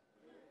hot,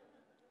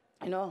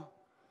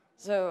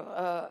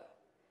 So,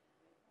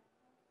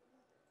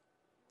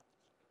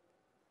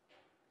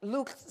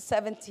 Luke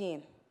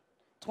 17,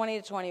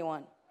 20 to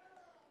 21.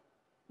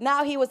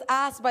 Now he was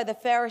asked by the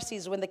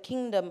Pharisees when the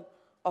kingdom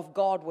of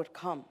God would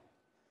come.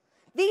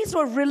 These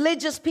were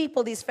religious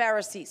people, these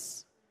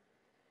Pharisees.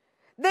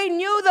 They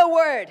knew the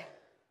word.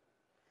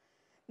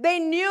 They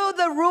knew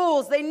the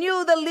rules. They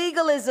knew the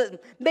legalism.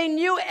 They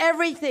knew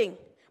everything.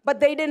 But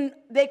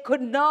they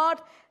could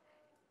not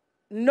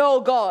know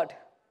God.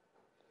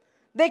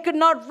 They could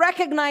not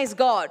recognize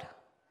God.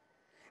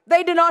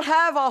 They did not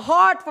have a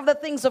heart for the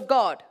things of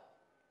God.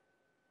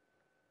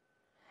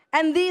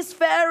 And these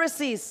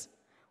Pharisees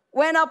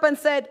went up and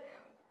said,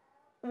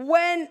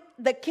 when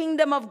the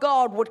kingdom of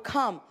God would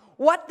come,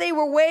 what they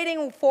were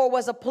waiting for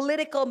was a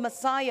political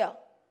Messiah.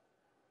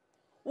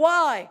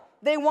 Why?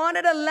 They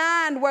wanted a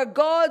land where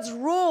God's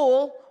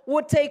rule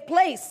would take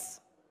place.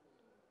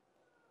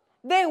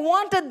 They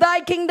wanted thy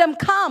kingdom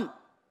come.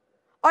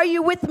 Are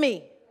you with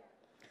me?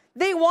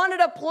 They wanted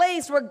a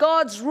place where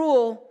God's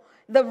rule,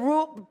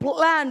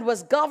 land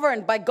was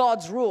governed by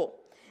God's rule.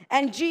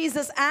 And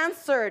Jesus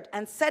answered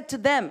and said to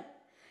them,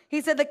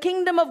 he said, the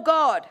kingdom of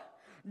God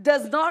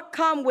does not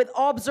come with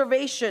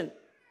observation,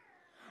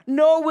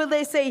 nor will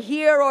they say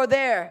here or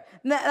there.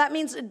 That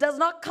means it does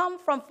not come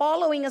from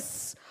following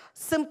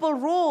simple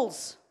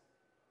rules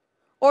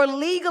or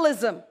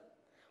legalism.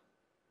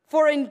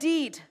 For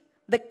indeed,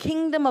 the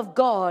kingdom of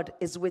God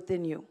is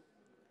within you.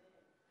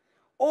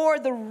 Or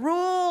the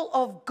rule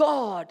of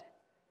God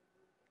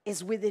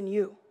is within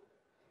you.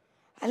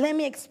 And let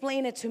me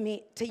explain it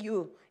to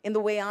you in the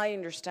way I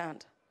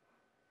understand.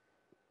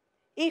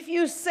 If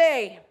you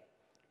say,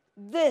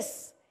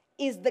 this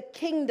is the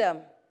kingdom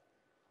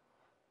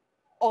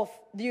of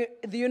the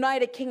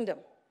United Kingdom.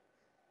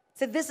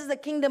 Say, this is the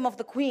kingdom of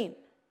the Queen.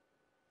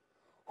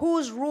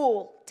 Whose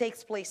rule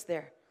takes place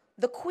there?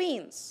 The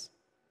Queen's.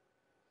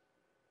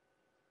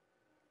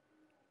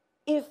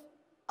 If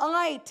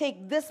I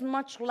take this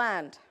much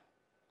land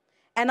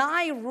and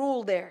I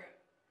rule there,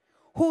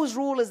 whose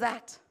rule is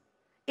that?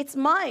 It's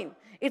mine.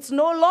 It's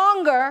no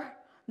longer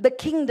the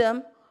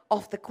kingdom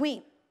of the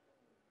Queen.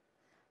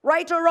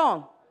 Right or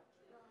wrong?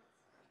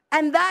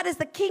 And that is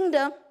the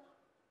kingdom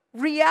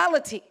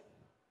reality.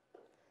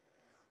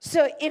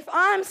 So if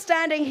I'm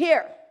standing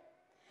here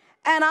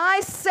and I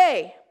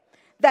say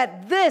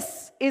that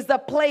this is the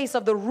place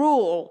of the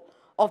rule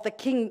of the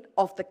King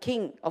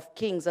of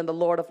Kings and the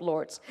Lord of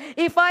Lords.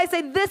 If I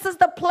say this is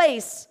the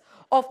place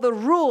of the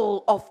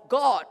rule of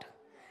God,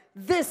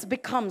 this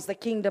becomes the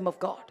kingdom of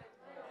God.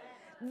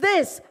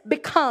 This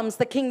becomes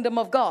the kingdom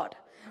of God.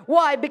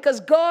 Why? Because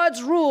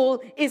God's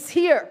rule is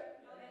here.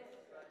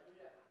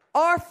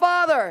 Our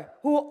Father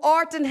who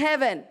art in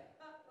heaven,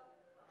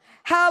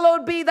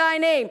 Hallowed be thy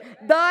name.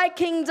 Thy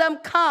kingdom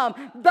come.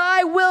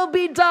 Thy will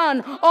be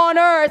done on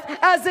earth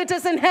as it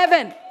is in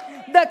heaven.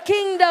 The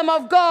kingdom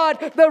of God,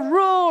 the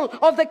rule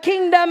of the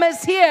kingdom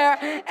is here.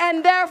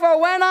 And therefore,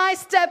 when I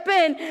step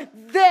in,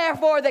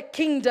 therefore the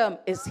kingdom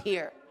is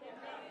here.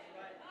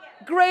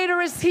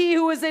 Greater is he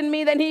who is in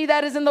me than he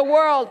that is in the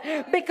world,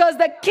 because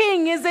the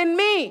king is in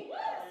me.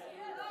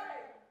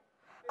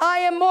 I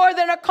am more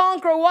than a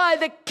conqueror. Why?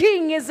 The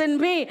king is in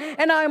me,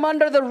 and I am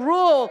under the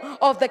rule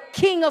of the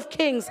King of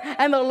Kings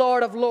and the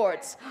Lord of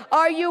Lords.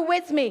 Are you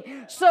with me?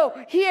 So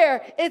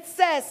here it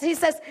says, he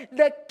says,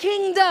 the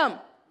kingdom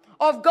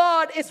of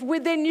God is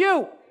within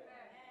you.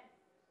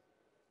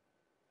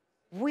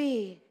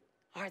 We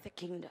are the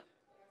kingdom.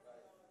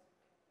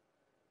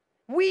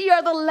 We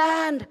are the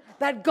land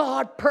that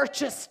God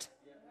purchased.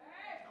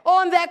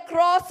 On that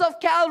cross of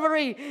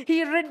Calvary,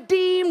 he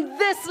redeemed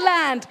this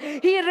land.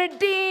 He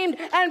redeemed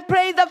and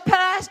paid the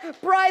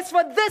price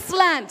for this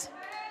land.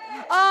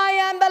 I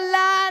am the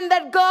land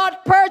that God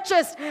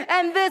purchased,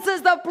 and this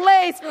is the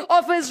place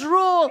of his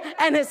rule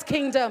and his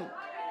kingdom.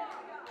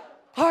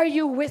 Are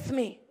you with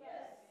me?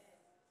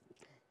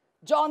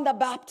 John the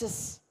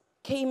Baptist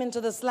came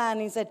into this land.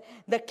 He said,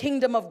 the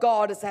kingdom of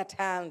God is at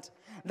hand.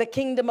 The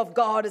kingdom of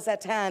God is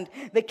at hand.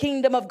 The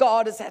kingdom of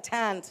God is at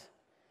hand.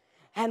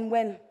 And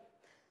when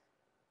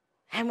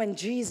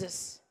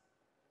Jesus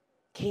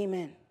came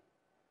in,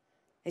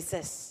 it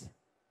says,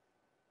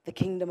 the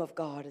kingdom of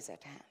God is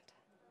at hand.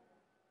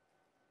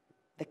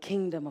 The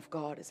kingdom of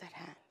God is at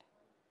hand.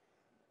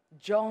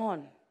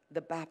 John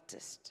the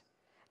Baptist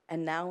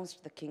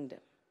announced the kingdom.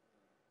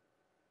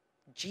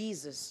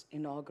 Jesus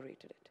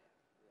inaugurated it.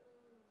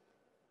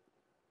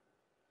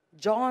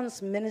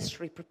 John's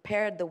ministry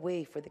prepared the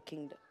way for the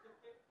kingdom.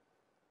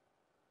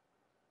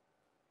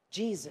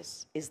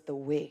 Jesus is the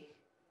way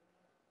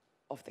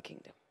of the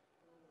kingdom.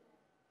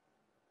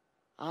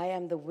 I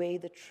am the way,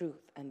 the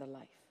truth, and the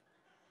life.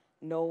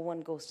 No one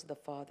goes to the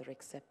Father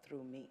except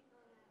through me.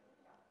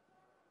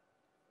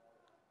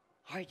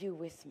 Are you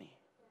with me?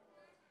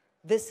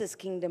 This is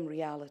kingdom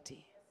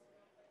reality.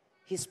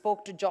 He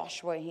spoke to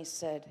Joshua and he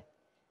said,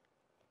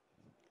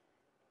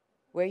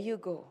 where you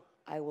go,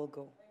 I will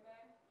go.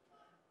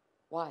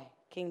 Why?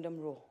 Kingdom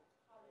rule.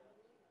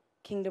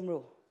 Kingdom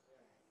rule.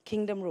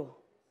 Kingdom rule.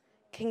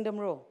 Kingdom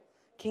rule.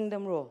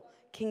 Kingdom rule.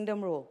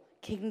 Kingdom rule.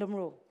 Kingdom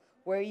rule.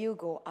 Where you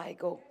go, I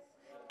go.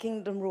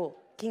 Kingdom rule.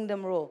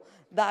 Kingdom rule.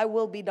 Thy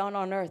will be done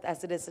on earth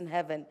as it is in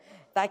heaven.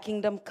 Thy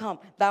kingdom come.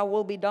 Thy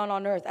will be done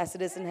on earth as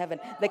it is in heaven.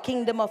 The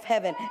kingdom of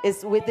heaven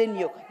is within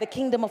you. The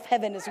kingdom of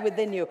heaven is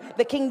within you.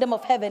 The kingdom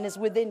of heaven is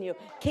within you.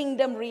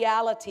 Kingdom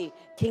reality.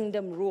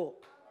 Kingdom rule.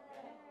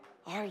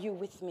 Are you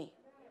with me?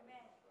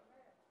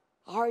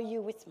 Are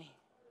you with me?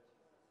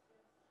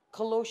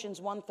 Colossians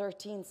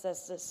 1:13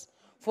 says this,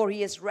 for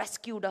he has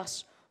rescued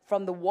us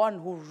from the one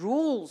who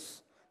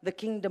rules the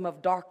kingdom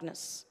of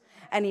darkness,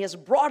 and he has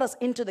brought us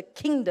into the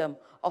kingdom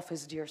of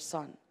his dear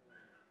Son.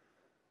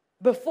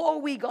 Before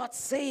we got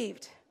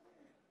saved,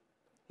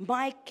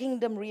 my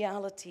kingdom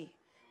reality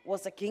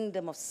was the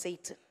kingdom of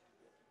Satan,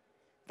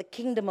 the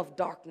kingdom of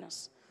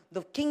darkness,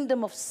 the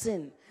kingdom of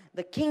sin,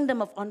 the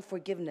kingdom of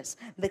unforgiveness,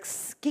 the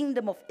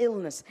kingdom of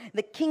illness,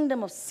 the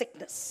kingdom of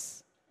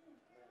sickness,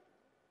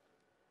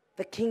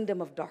 the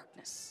kingdom of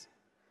darkness,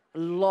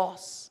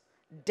 loss,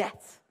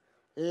 death,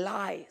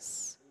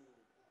 lies.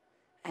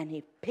 And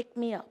he picked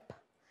me up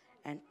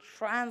and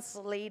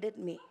translated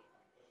me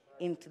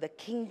into the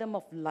kingdom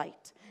of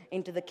light,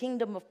 into the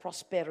kingdom of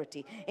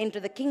prosperity, into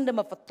the kingdom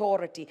of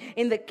authority,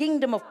 in the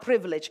kingdom of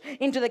privilege,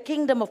 into the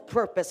kingdom of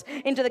purpose,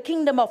 into the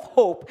kingdom of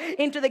hope,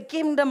 into the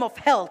kingdom of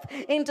health,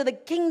 into the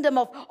kingdom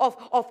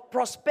of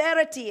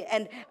prosperity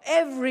and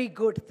every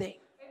good thing.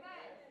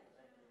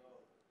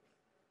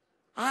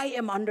 I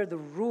am under the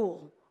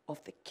rule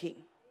of the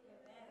King.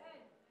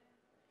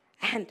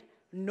 And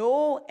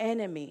no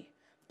enemy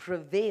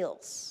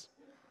prevails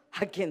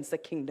against the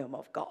kingdom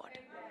of God.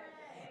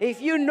 If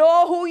you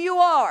know who you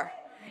are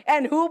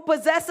and who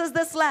possesses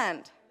this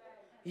land,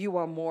 you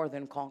are more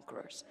than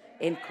conquerors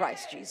in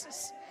Christ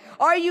Jesus.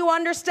 Are you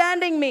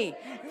understanding me?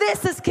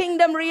 This is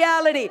kingdom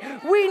reality.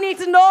 We need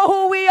to know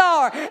who we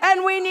are,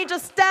 and we need to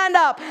stand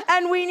up,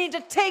 and we need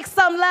to take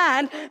some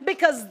land,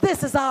 because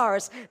this is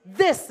ours.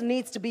 This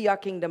needs to be our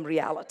kingdom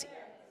reality.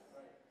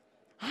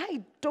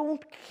 I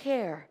don't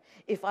care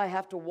if I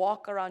have to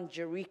walk around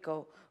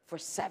Jericho for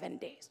 7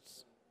 days.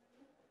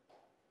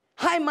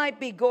 I might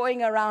be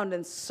going around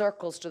in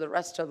circles to the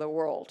rest of the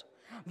world,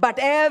 but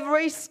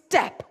every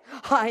step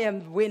I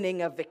am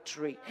winning a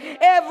victory.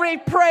 Every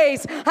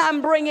praise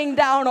I'm bringing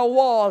down a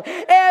wall.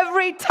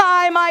 Every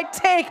time I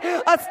take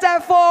a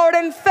step forward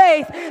in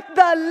faith,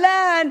 the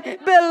land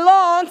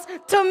belongs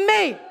to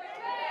me.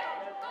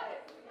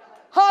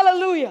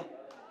 Hallelujah.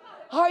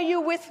 Are you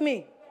with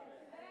me?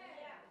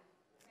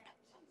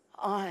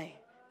 I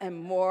am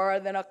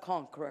more than a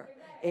conqueror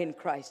in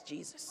Christ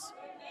Jesus.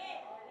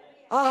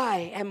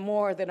 I am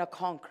more than a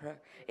conqueror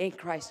in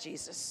Christ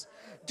Jesus.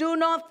 Do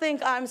not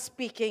think I'm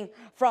speaking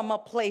from a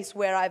place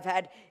where I've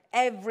had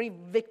every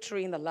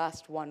victory in the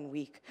last 1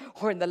 week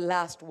or in the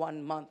last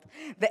 1 month.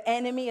 The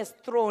enemy has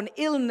thrown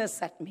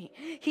illness at me.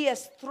 He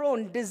has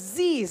thrown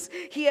disease.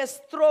 He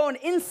has thrown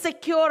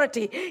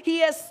insecurity. He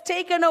has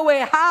taken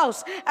away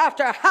house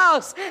after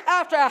house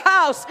after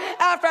house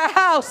after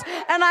house.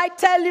 And I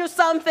tell you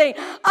something,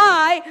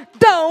 I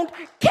don't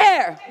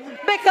care,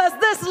 because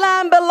this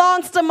land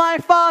belongs to my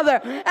Father.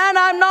 And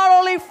I'm not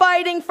only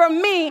fighting for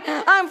me,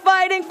 I'm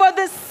fighting for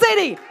this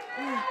city.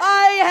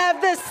 I have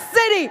this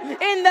city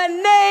in the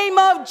name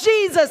of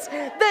Jesus.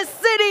 This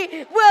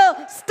city will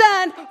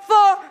stand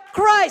for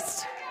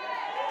Christ.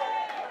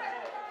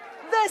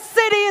 This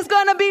city is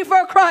going to be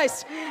for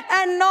Christ.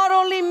 And not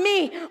only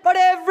me, but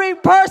every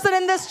person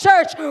in this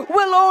church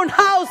will own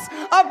house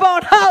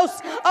upon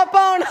house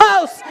upon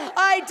house.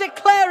 I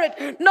declare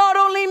it. Not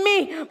only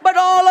me, but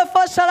all of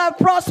us shall have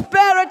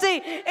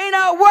prosperity in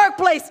our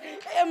workplace,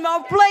 in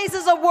our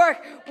places of work.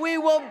 We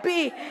will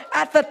be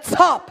at the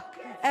top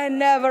and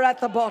never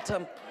at the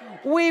bottom.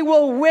 We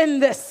will win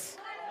this.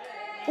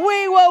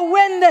 We will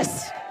win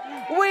this.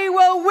 We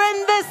will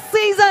win this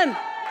season.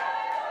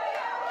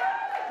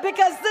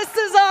 Because this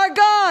is our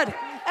God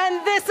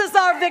and this is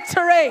our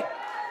victory.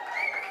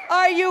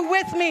 Are you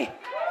with me?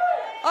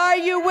 Are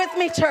you with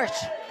me, church?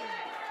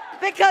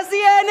 Because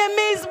the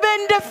enemy's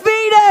been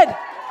defeated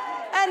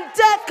and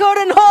death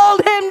couldn't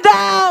hold him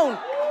down.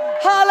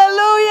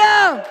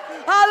 Hallelujah!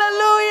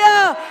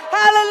 Hallelujah!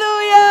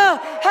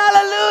 Hallelujah!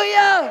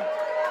 Hallelujah!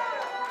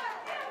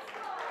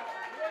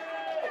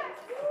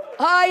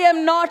 I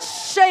am not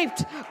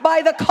shaped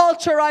by the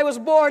culture I was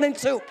born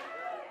into.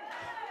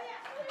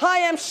 I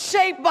am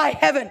shaped by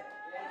heaven.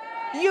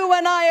 You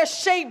and I are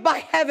shaped by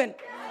heaven.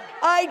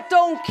 I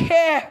don't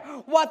care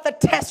what the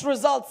test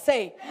results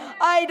say.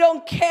 I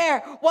don't care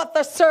what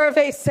the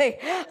surveys say.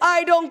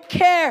 I don't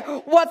care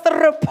what the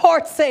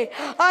reports say.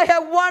 I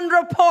have one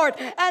report,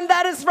 and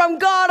that is from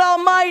God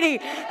Almighty.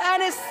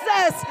 And it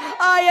says,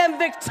 I am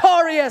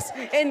victorious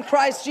in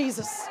Christ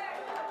Jesus.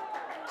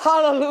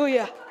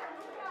 Hallelujah.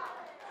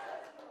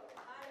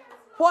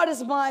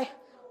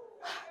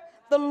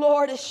 The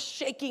Lord is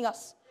shaking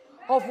us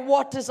of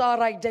what is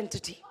our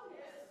identity.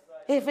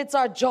 If it's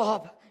our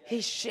job,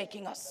 He's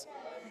shaking us.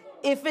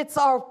 If it's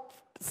our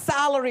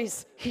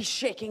salaries, He's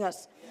shaking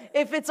us.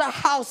 If it's our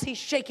house, He's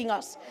shaking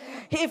us.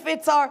 If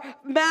it's our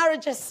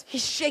marriages,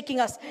 He's shaking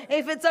us.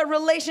 If it's a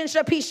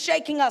relationship, He's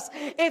shaking us.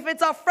 If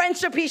it's our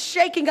friendship, He's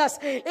shaking us.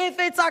 If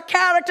it's our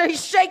character,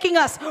 He's shaking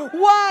us.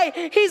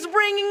 Why? He's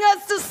bringing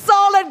us to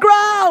solid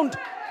ground.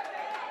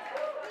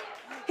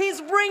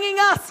 He's bringing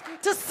us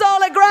to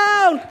solid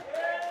ground.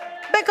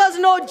 Because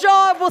no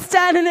job will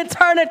stand in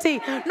eternity.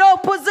 No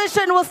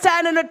position will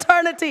stand in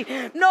eternity.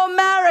 No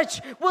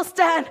marriage will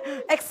stand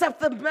except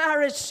the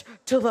marriage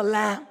to the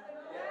Lamb.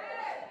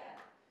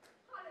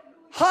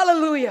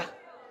 Hallelujah.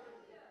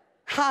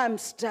 I'm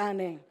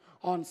standing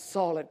on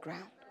solid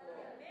ground.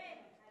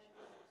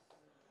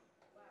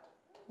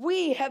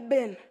 We have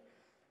been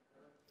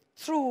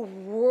through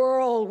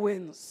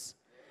whirlwinds.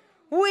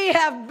 We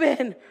have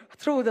been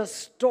through the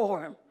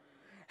storm.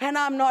 And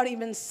I'm not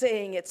even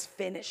saying it's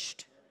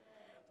finished.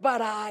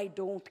 But I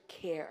don't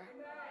care.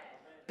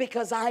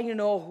 Because I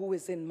know who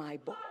is in my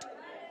boat.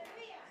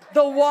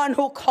 The one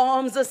who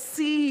calms the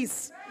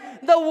seas.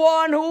 The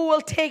one who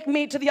will take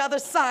me to the other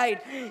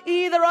side.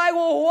 Either I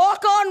will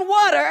walk on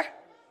water,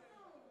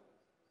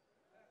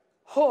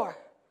 or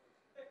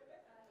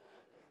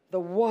the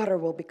water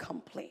will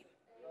become plain.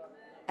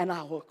 And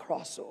I will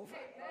cross over.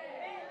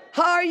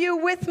 Are you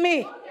with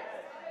me?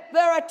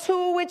 There are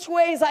two which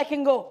ways I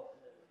can go.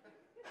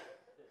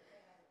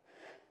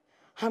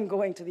 I'm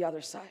going to the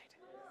other side.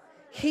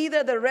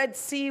 Either the Red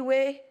Sea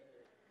way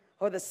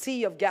or the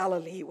Sea of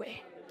Galilee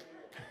way.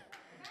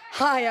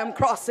 I am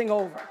crossing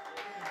over.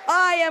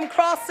 I am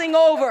crossing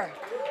over.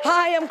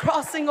 I am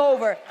crossing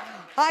over.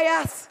 I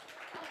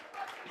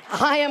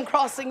am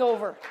crossing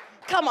over.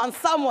 Come on,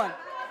 someone.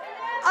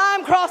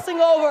 I'm crossing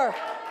over.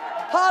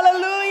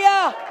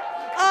 Hallelujah.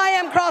 I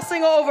am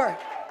crossing over.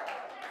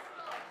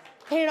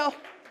 You know,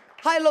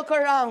 I look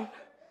around.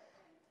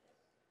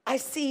 I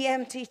see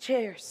empty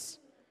chairs.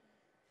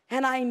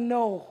 And I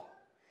know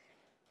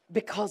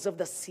because of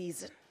the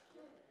season.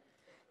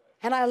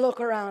 And I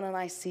look around and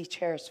I see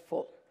chairs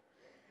full.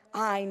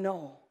 I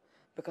know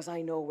because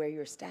I know where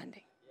you're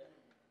standing.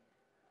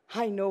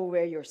 I know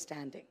where you're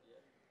standing.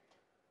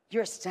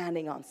 You're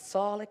standing on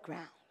solid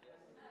ground.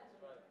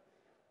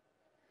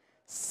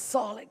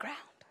 Solid ground.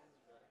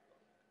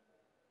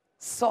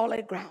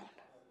 Solid ground.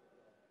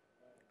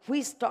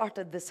 We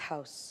started this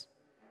house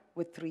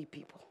with 3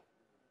 people.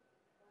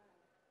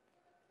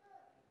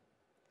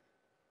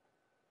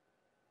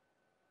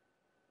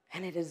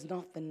 And it is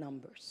not the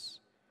numbers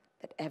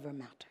that ever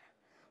matter.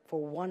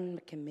 For one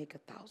can make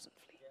 1,000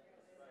 flee.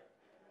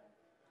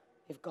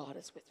 If God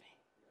is with me.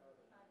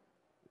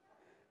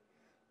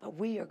 But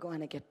we are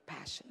going to get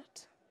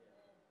passionate.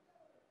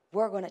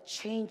 We're going to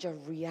change our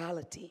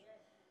reality.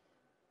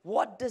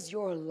 What does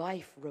your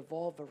life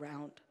revolve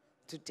around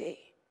today?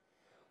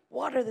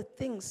 What are the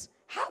things?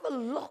 Have a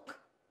look.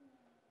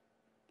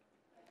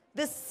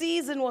 This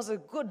season was a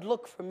good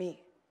look for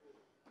me.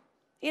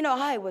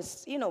 I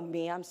was,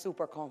 me, I'm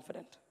super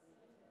confident.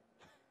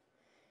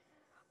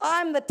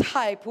 I'm the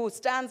type who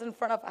stands in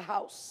front of a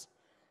house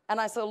and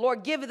I say,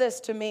 Lord, give this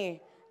to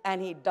me,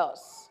 and he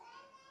does.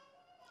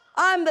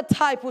 I'm the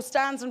type who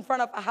stands in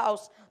front of a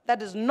house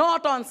that is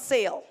not on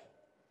sale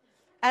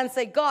and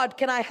say, God,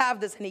 can I have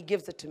this? And he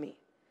gives it to me.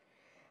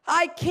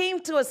 I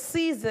came to a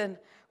season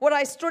where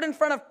I stood in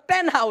front of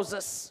 10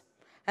 houses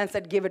and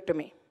said, give it to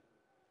me.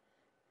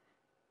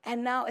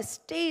 And now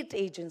estate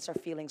agents are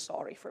feeling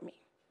sorry for me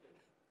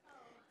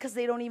because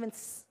they don't even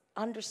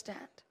understand.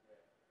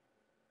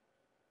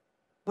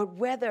 But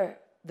whether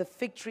the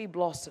fig tree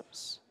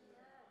blossoms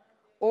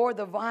or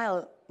the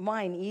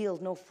vine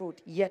yield no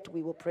fruit, yet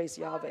we will praise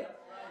Yahweh.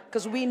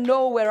 Because we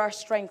know where our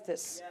strength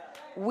is.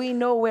 We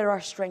know where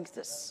our strength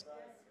is.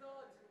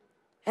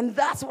 And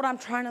that's what I'm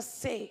trying to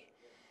say.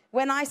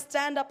 When I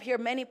stand up here,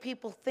 many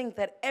people think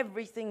that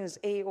everything is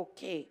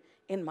A-okay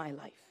in my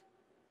life.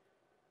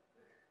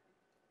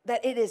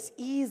 That it is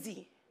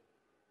easy.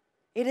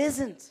 It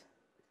isn't.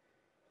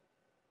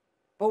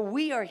 But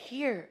we are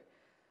here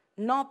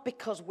not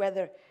because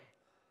whether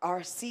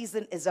our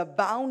season is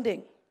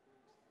abounding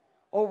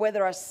or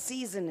whether our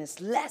season is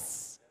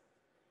less.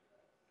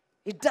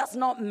 It does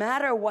not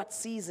matter what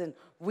season,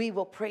 we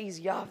will praise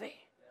Yahweh.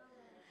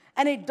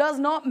 And it does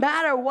not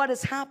matter what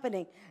is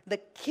happening. The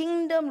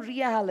kingdom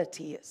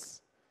reality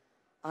is,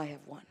 I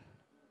have won.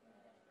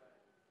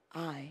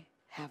 I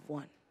have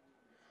won.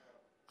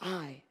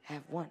 I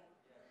have won.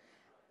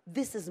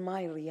 This is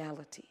my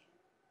reality.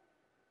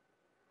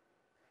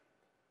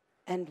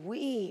 And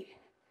we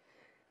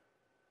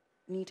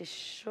need to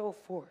show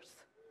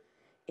forth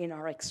in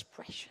our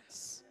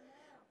expressions.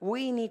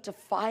 We need to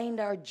find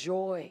our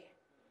joy.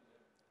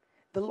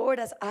 The Lord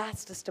has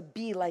asked us to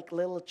be like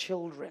little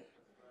children.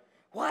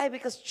 Why?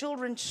 Because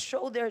children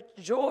show their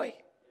joy.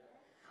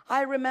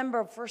 I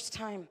remember first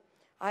time,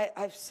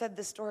 I've said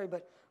this story,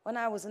 but when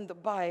I was in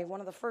Dubai, one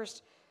of the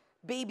first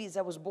babies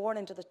that was born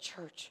into the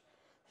church,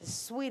 the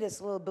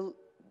sweetest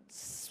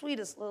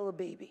little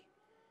baby.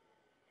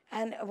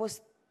 And it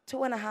was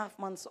 2.5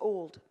 months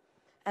old.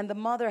 And the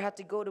mother had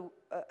to go to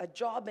a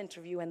job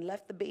interview and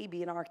left the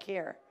baby in our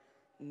care.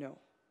 No.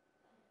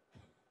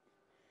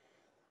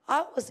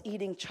 I was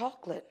eating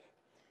chocolate.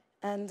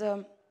 And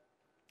the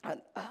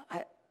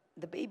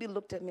baby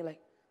looked at me like,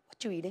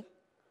 what you eating?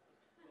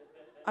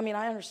 I mean,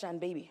 I understand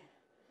baby.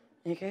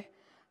 Okay?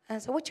 And I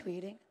said, what you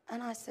eating?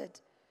 And I said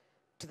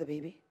to the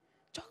baby,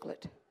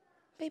 chocolate.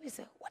 Baby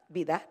said, what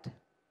be that?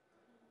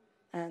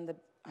 And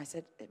I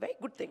said, a very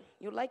good thing.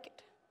 You like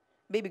it.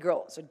 Baby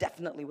girl, so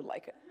definitely would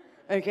like it.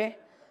 Okay?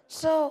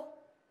 So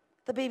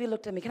the baby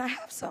looked at me, can I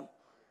have some?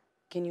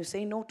 Can you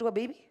say no to a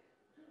baby?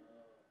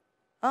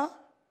 Huh?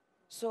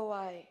 So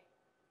I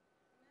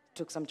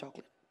took some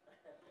chocolate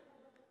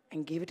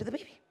and gave it to the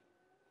baby.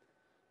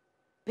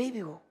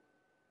 Baby,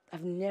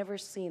 I've never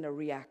seen a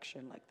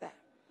reaction like that.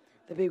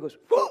 The baby goes,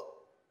 whoa!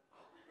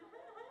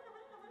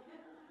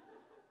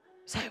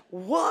 It's like,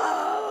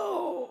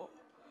 whoa!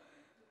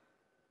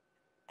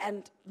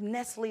 And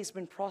Nestle's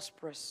been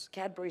prosperous.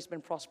 Cadbury's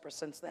been prosperous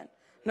since then.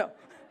 No.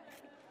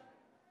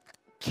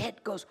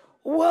 Kid goes,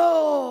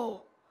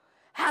 whoa!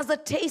 Has a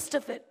taste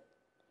of it.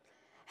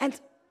 And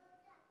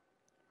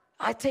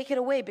I take it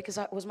away because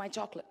it was my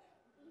chocolate.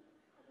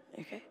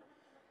 Okay?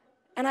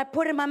 And I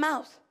put it in my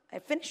mouth. I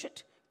finish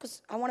it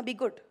because I want to be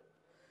good.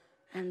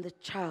 And the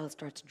child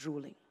starts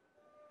drooling.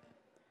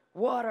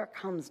 Water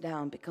comes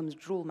down, becomes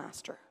drool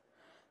master.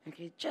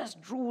 Okay?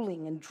 Just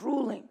drooling and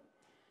drooling.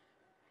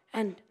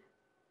 And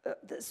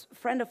this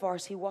friend of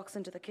ours, he walks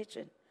into the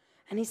kitchen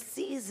and he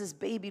sees his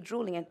baby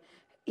drooling, and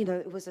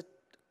it was a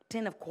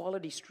tin of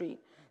Quality Street.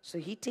 So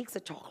he takes the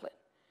chocolate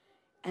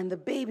and the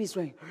baby's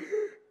going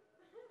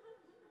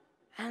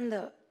and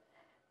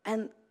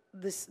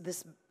this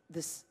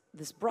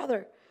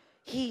brother,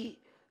 he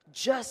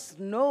just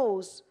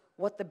knows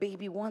what the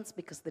baby wants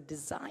because the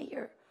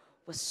desire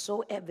was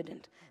so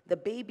evident. The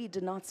baby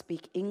did not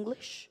speak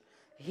English,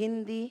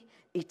 Hindi,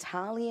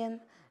 Italian,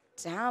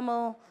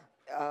 Tamil,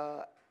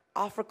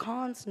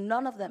 Afrikaans,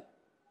 none of them.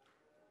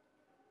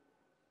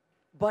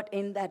 But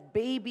in that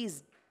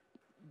baby's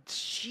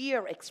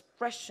sheer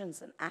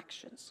expressions and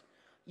actions,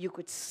 you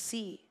could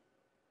see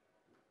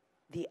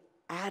the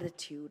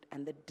attitude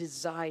and the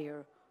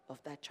desire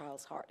of that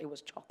child's heart. It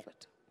was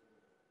chocolate.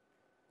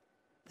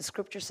 The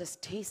scripture says,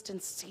 taste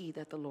and see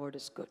that the Lord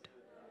is good.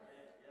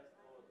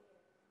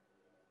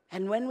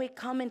 And when we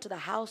come into the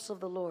house of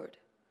the Lord,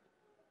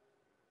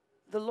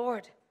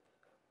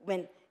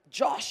 when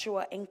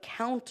Joshua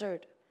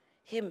encountered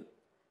him,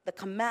 the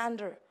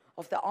commander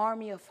of the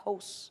army of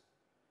hosts,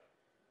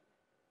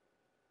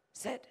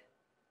 said,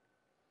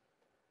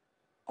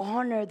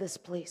 honor this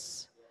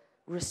place,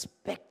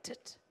 respect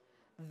it,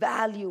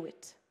 value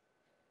it,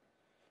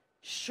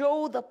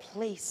 show the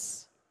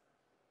place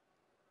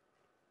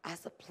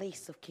as a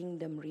place of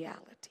kingdom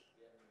reality.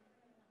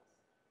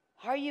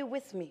 Are you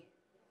with me?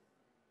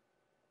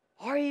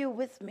 Are you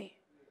with me?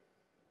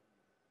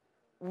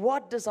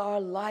 What does our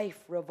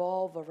life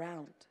revolve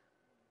around?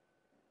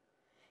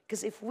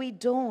 Because if we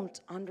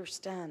don't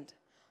understand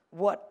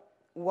what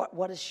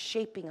is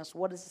shaping us,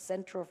 what is the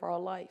center of our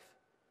life,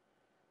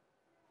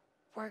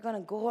 we're going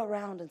to go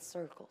around in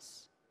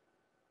circles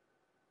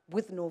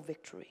with no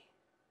victory.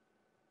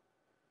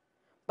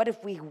 But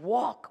if we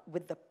walk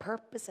with the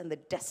purpose and the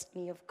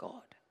destiny of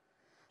God,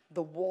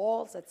 the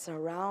walls that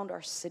surround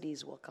our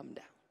cities will come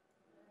down.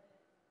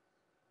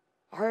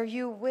 Are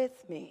you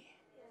with me?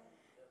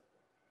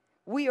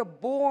 We are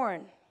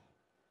born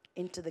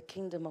into the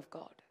kingdom of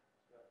God.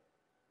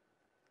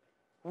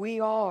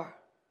 We are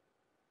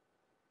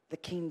the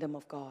kingdom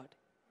of God.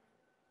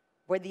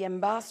 Where the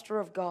ambassador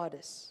of God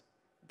is,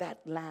 that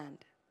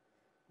land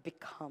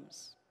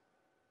becomes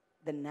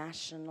the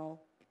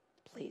national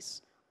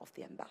place of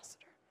the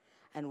ambassador.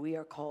 And we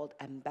are called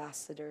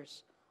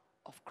ambassadors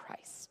of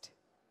Christ.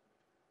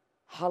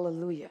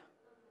 Hallelujah.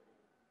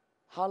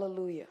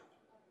 Hallelujah.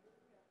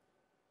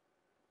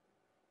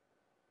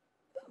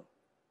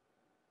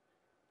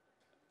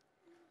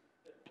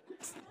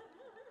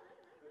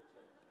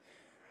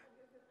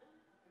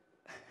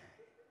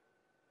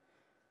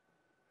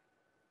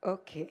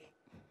 Okay.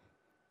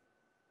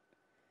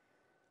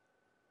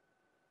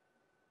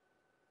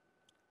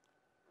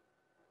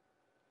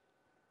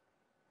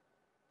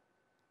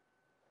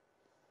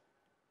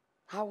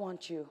 I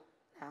want you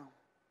now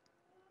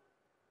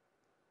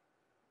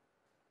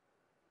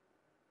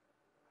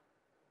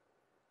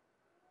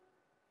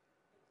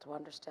to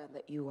understand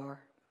that you are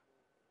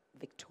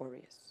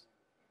victorious.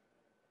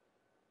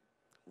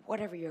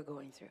 Whatever you're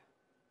going through,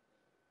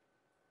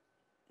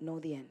 know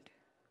the end.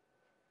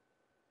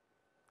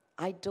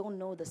 I don't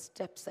know the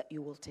steps that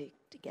you will take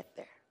to get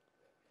there.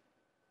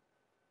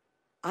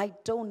 I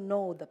don't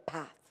know the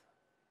path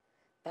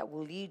that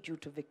will lead you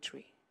to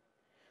victory.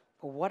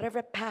 But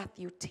whatever path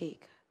you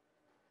take,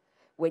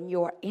 when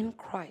you are in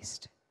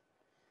Christ,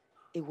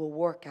 it will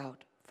work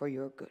out for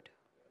your good.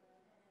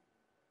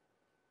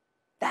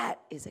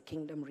 That is a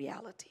kingdom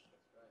reality.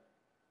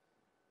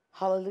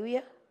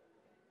 Hallelujah.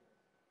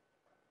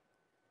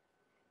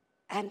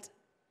 And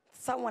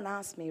someone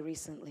asked me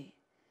recently,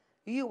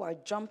 you are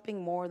jumping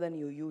more than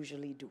you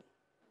usually do.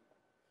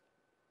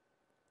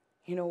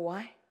 You know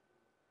why?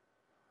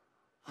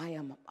 I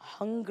am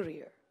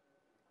hungrier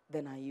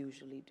than I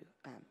usually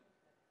am.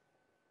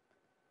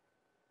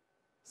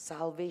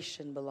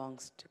 Salvation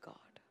belongs to God.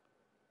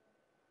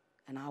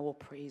 And I will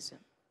praise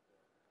him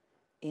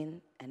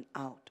in and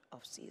out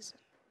of season.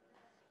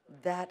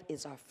 That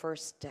is our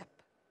first step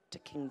to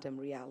kingdom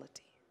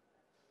reality.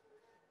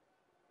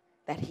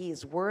 That he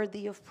is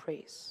worthy of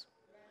praise,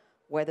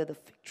 whether the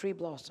fig tree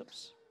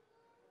blossoms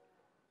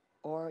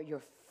or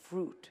your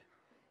fruit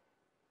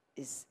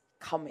is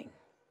coming.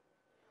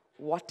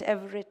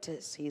 Whatever it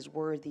is, he is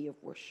worthy of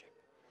worship.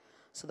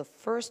 So the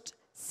first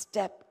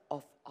step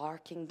of our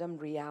kingdom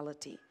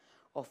reality,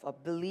 of a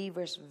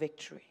believer's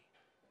victory,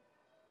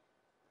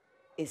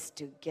 is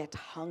to get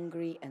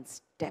hungry and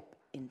step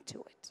into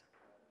it.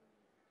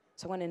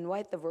 So I'm going to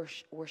invite the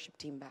worship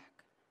team back.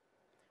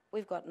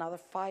 We've got another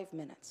 5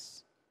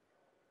 minutes.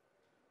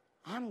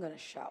 I'm going to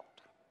shout.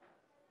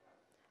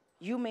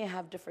 You may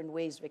have different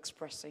ways of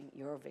expressing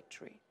your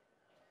victory,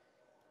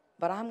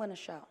 but I'm going to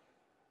shout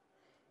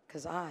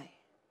because I'm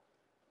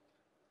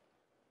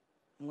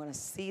going to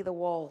see the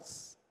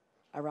walls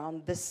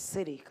around this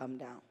city come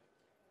down.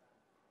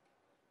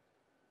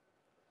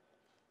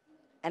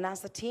 And as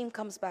the team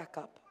comes back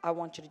up, I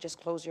want you to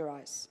just close your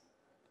eyes.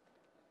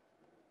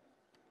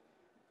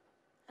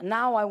 And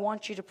now I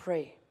want you to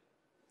pray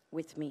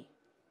with me.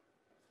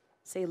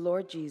 Say,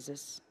 Lord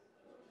Jesus,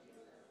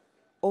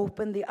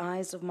 open the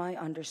eyes of my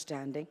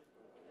understanding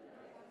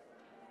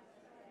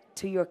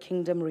to your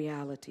kingdom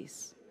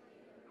realities.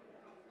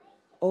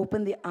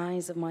 Open the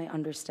eyes of my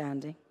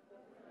understanding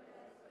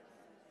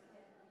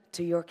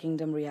to your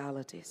kingdom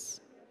realities.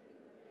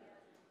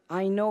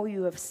 I know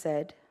you have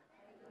said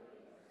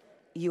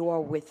you are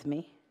with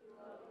me,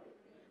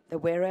 that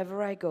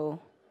wherever I go,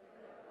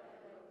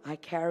 I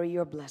carry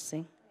your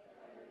blessing,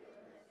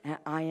 and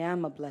I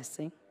am a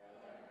blessing,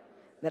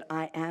 that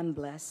I am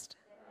blessed,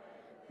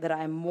 that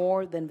I am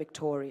more than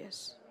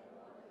victorious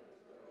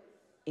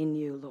in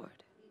you,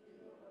 Lord.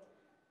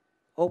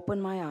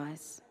 Open my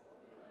eyes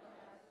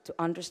to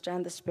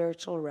understand the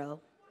spiritual realm,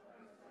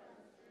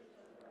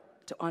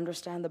 to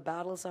understand the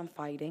battles I'm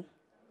fighting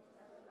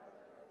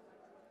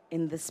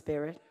in the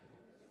spirit.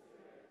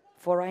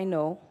 For I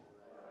know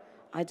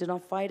I do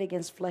not fight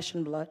against flesh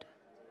and blood,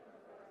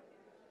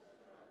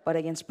 but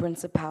against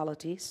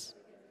principalities,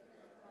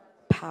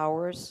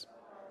 powers,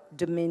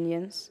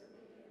 dominions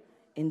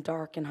in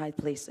dark and high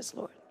places,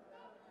 Lord.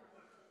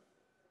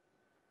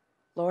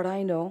 Lord,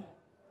 I know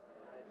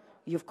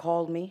you've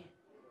called me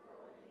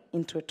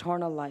into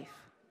eternal life,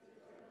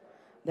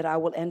 that I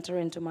will enter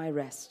into my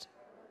rest.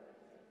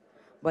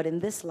 But in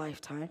this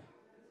lifetime,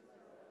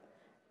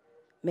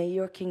 may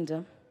your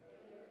kingdom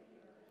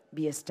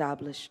be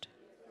established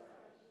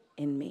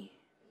in me.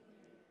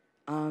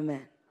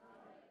 Amen.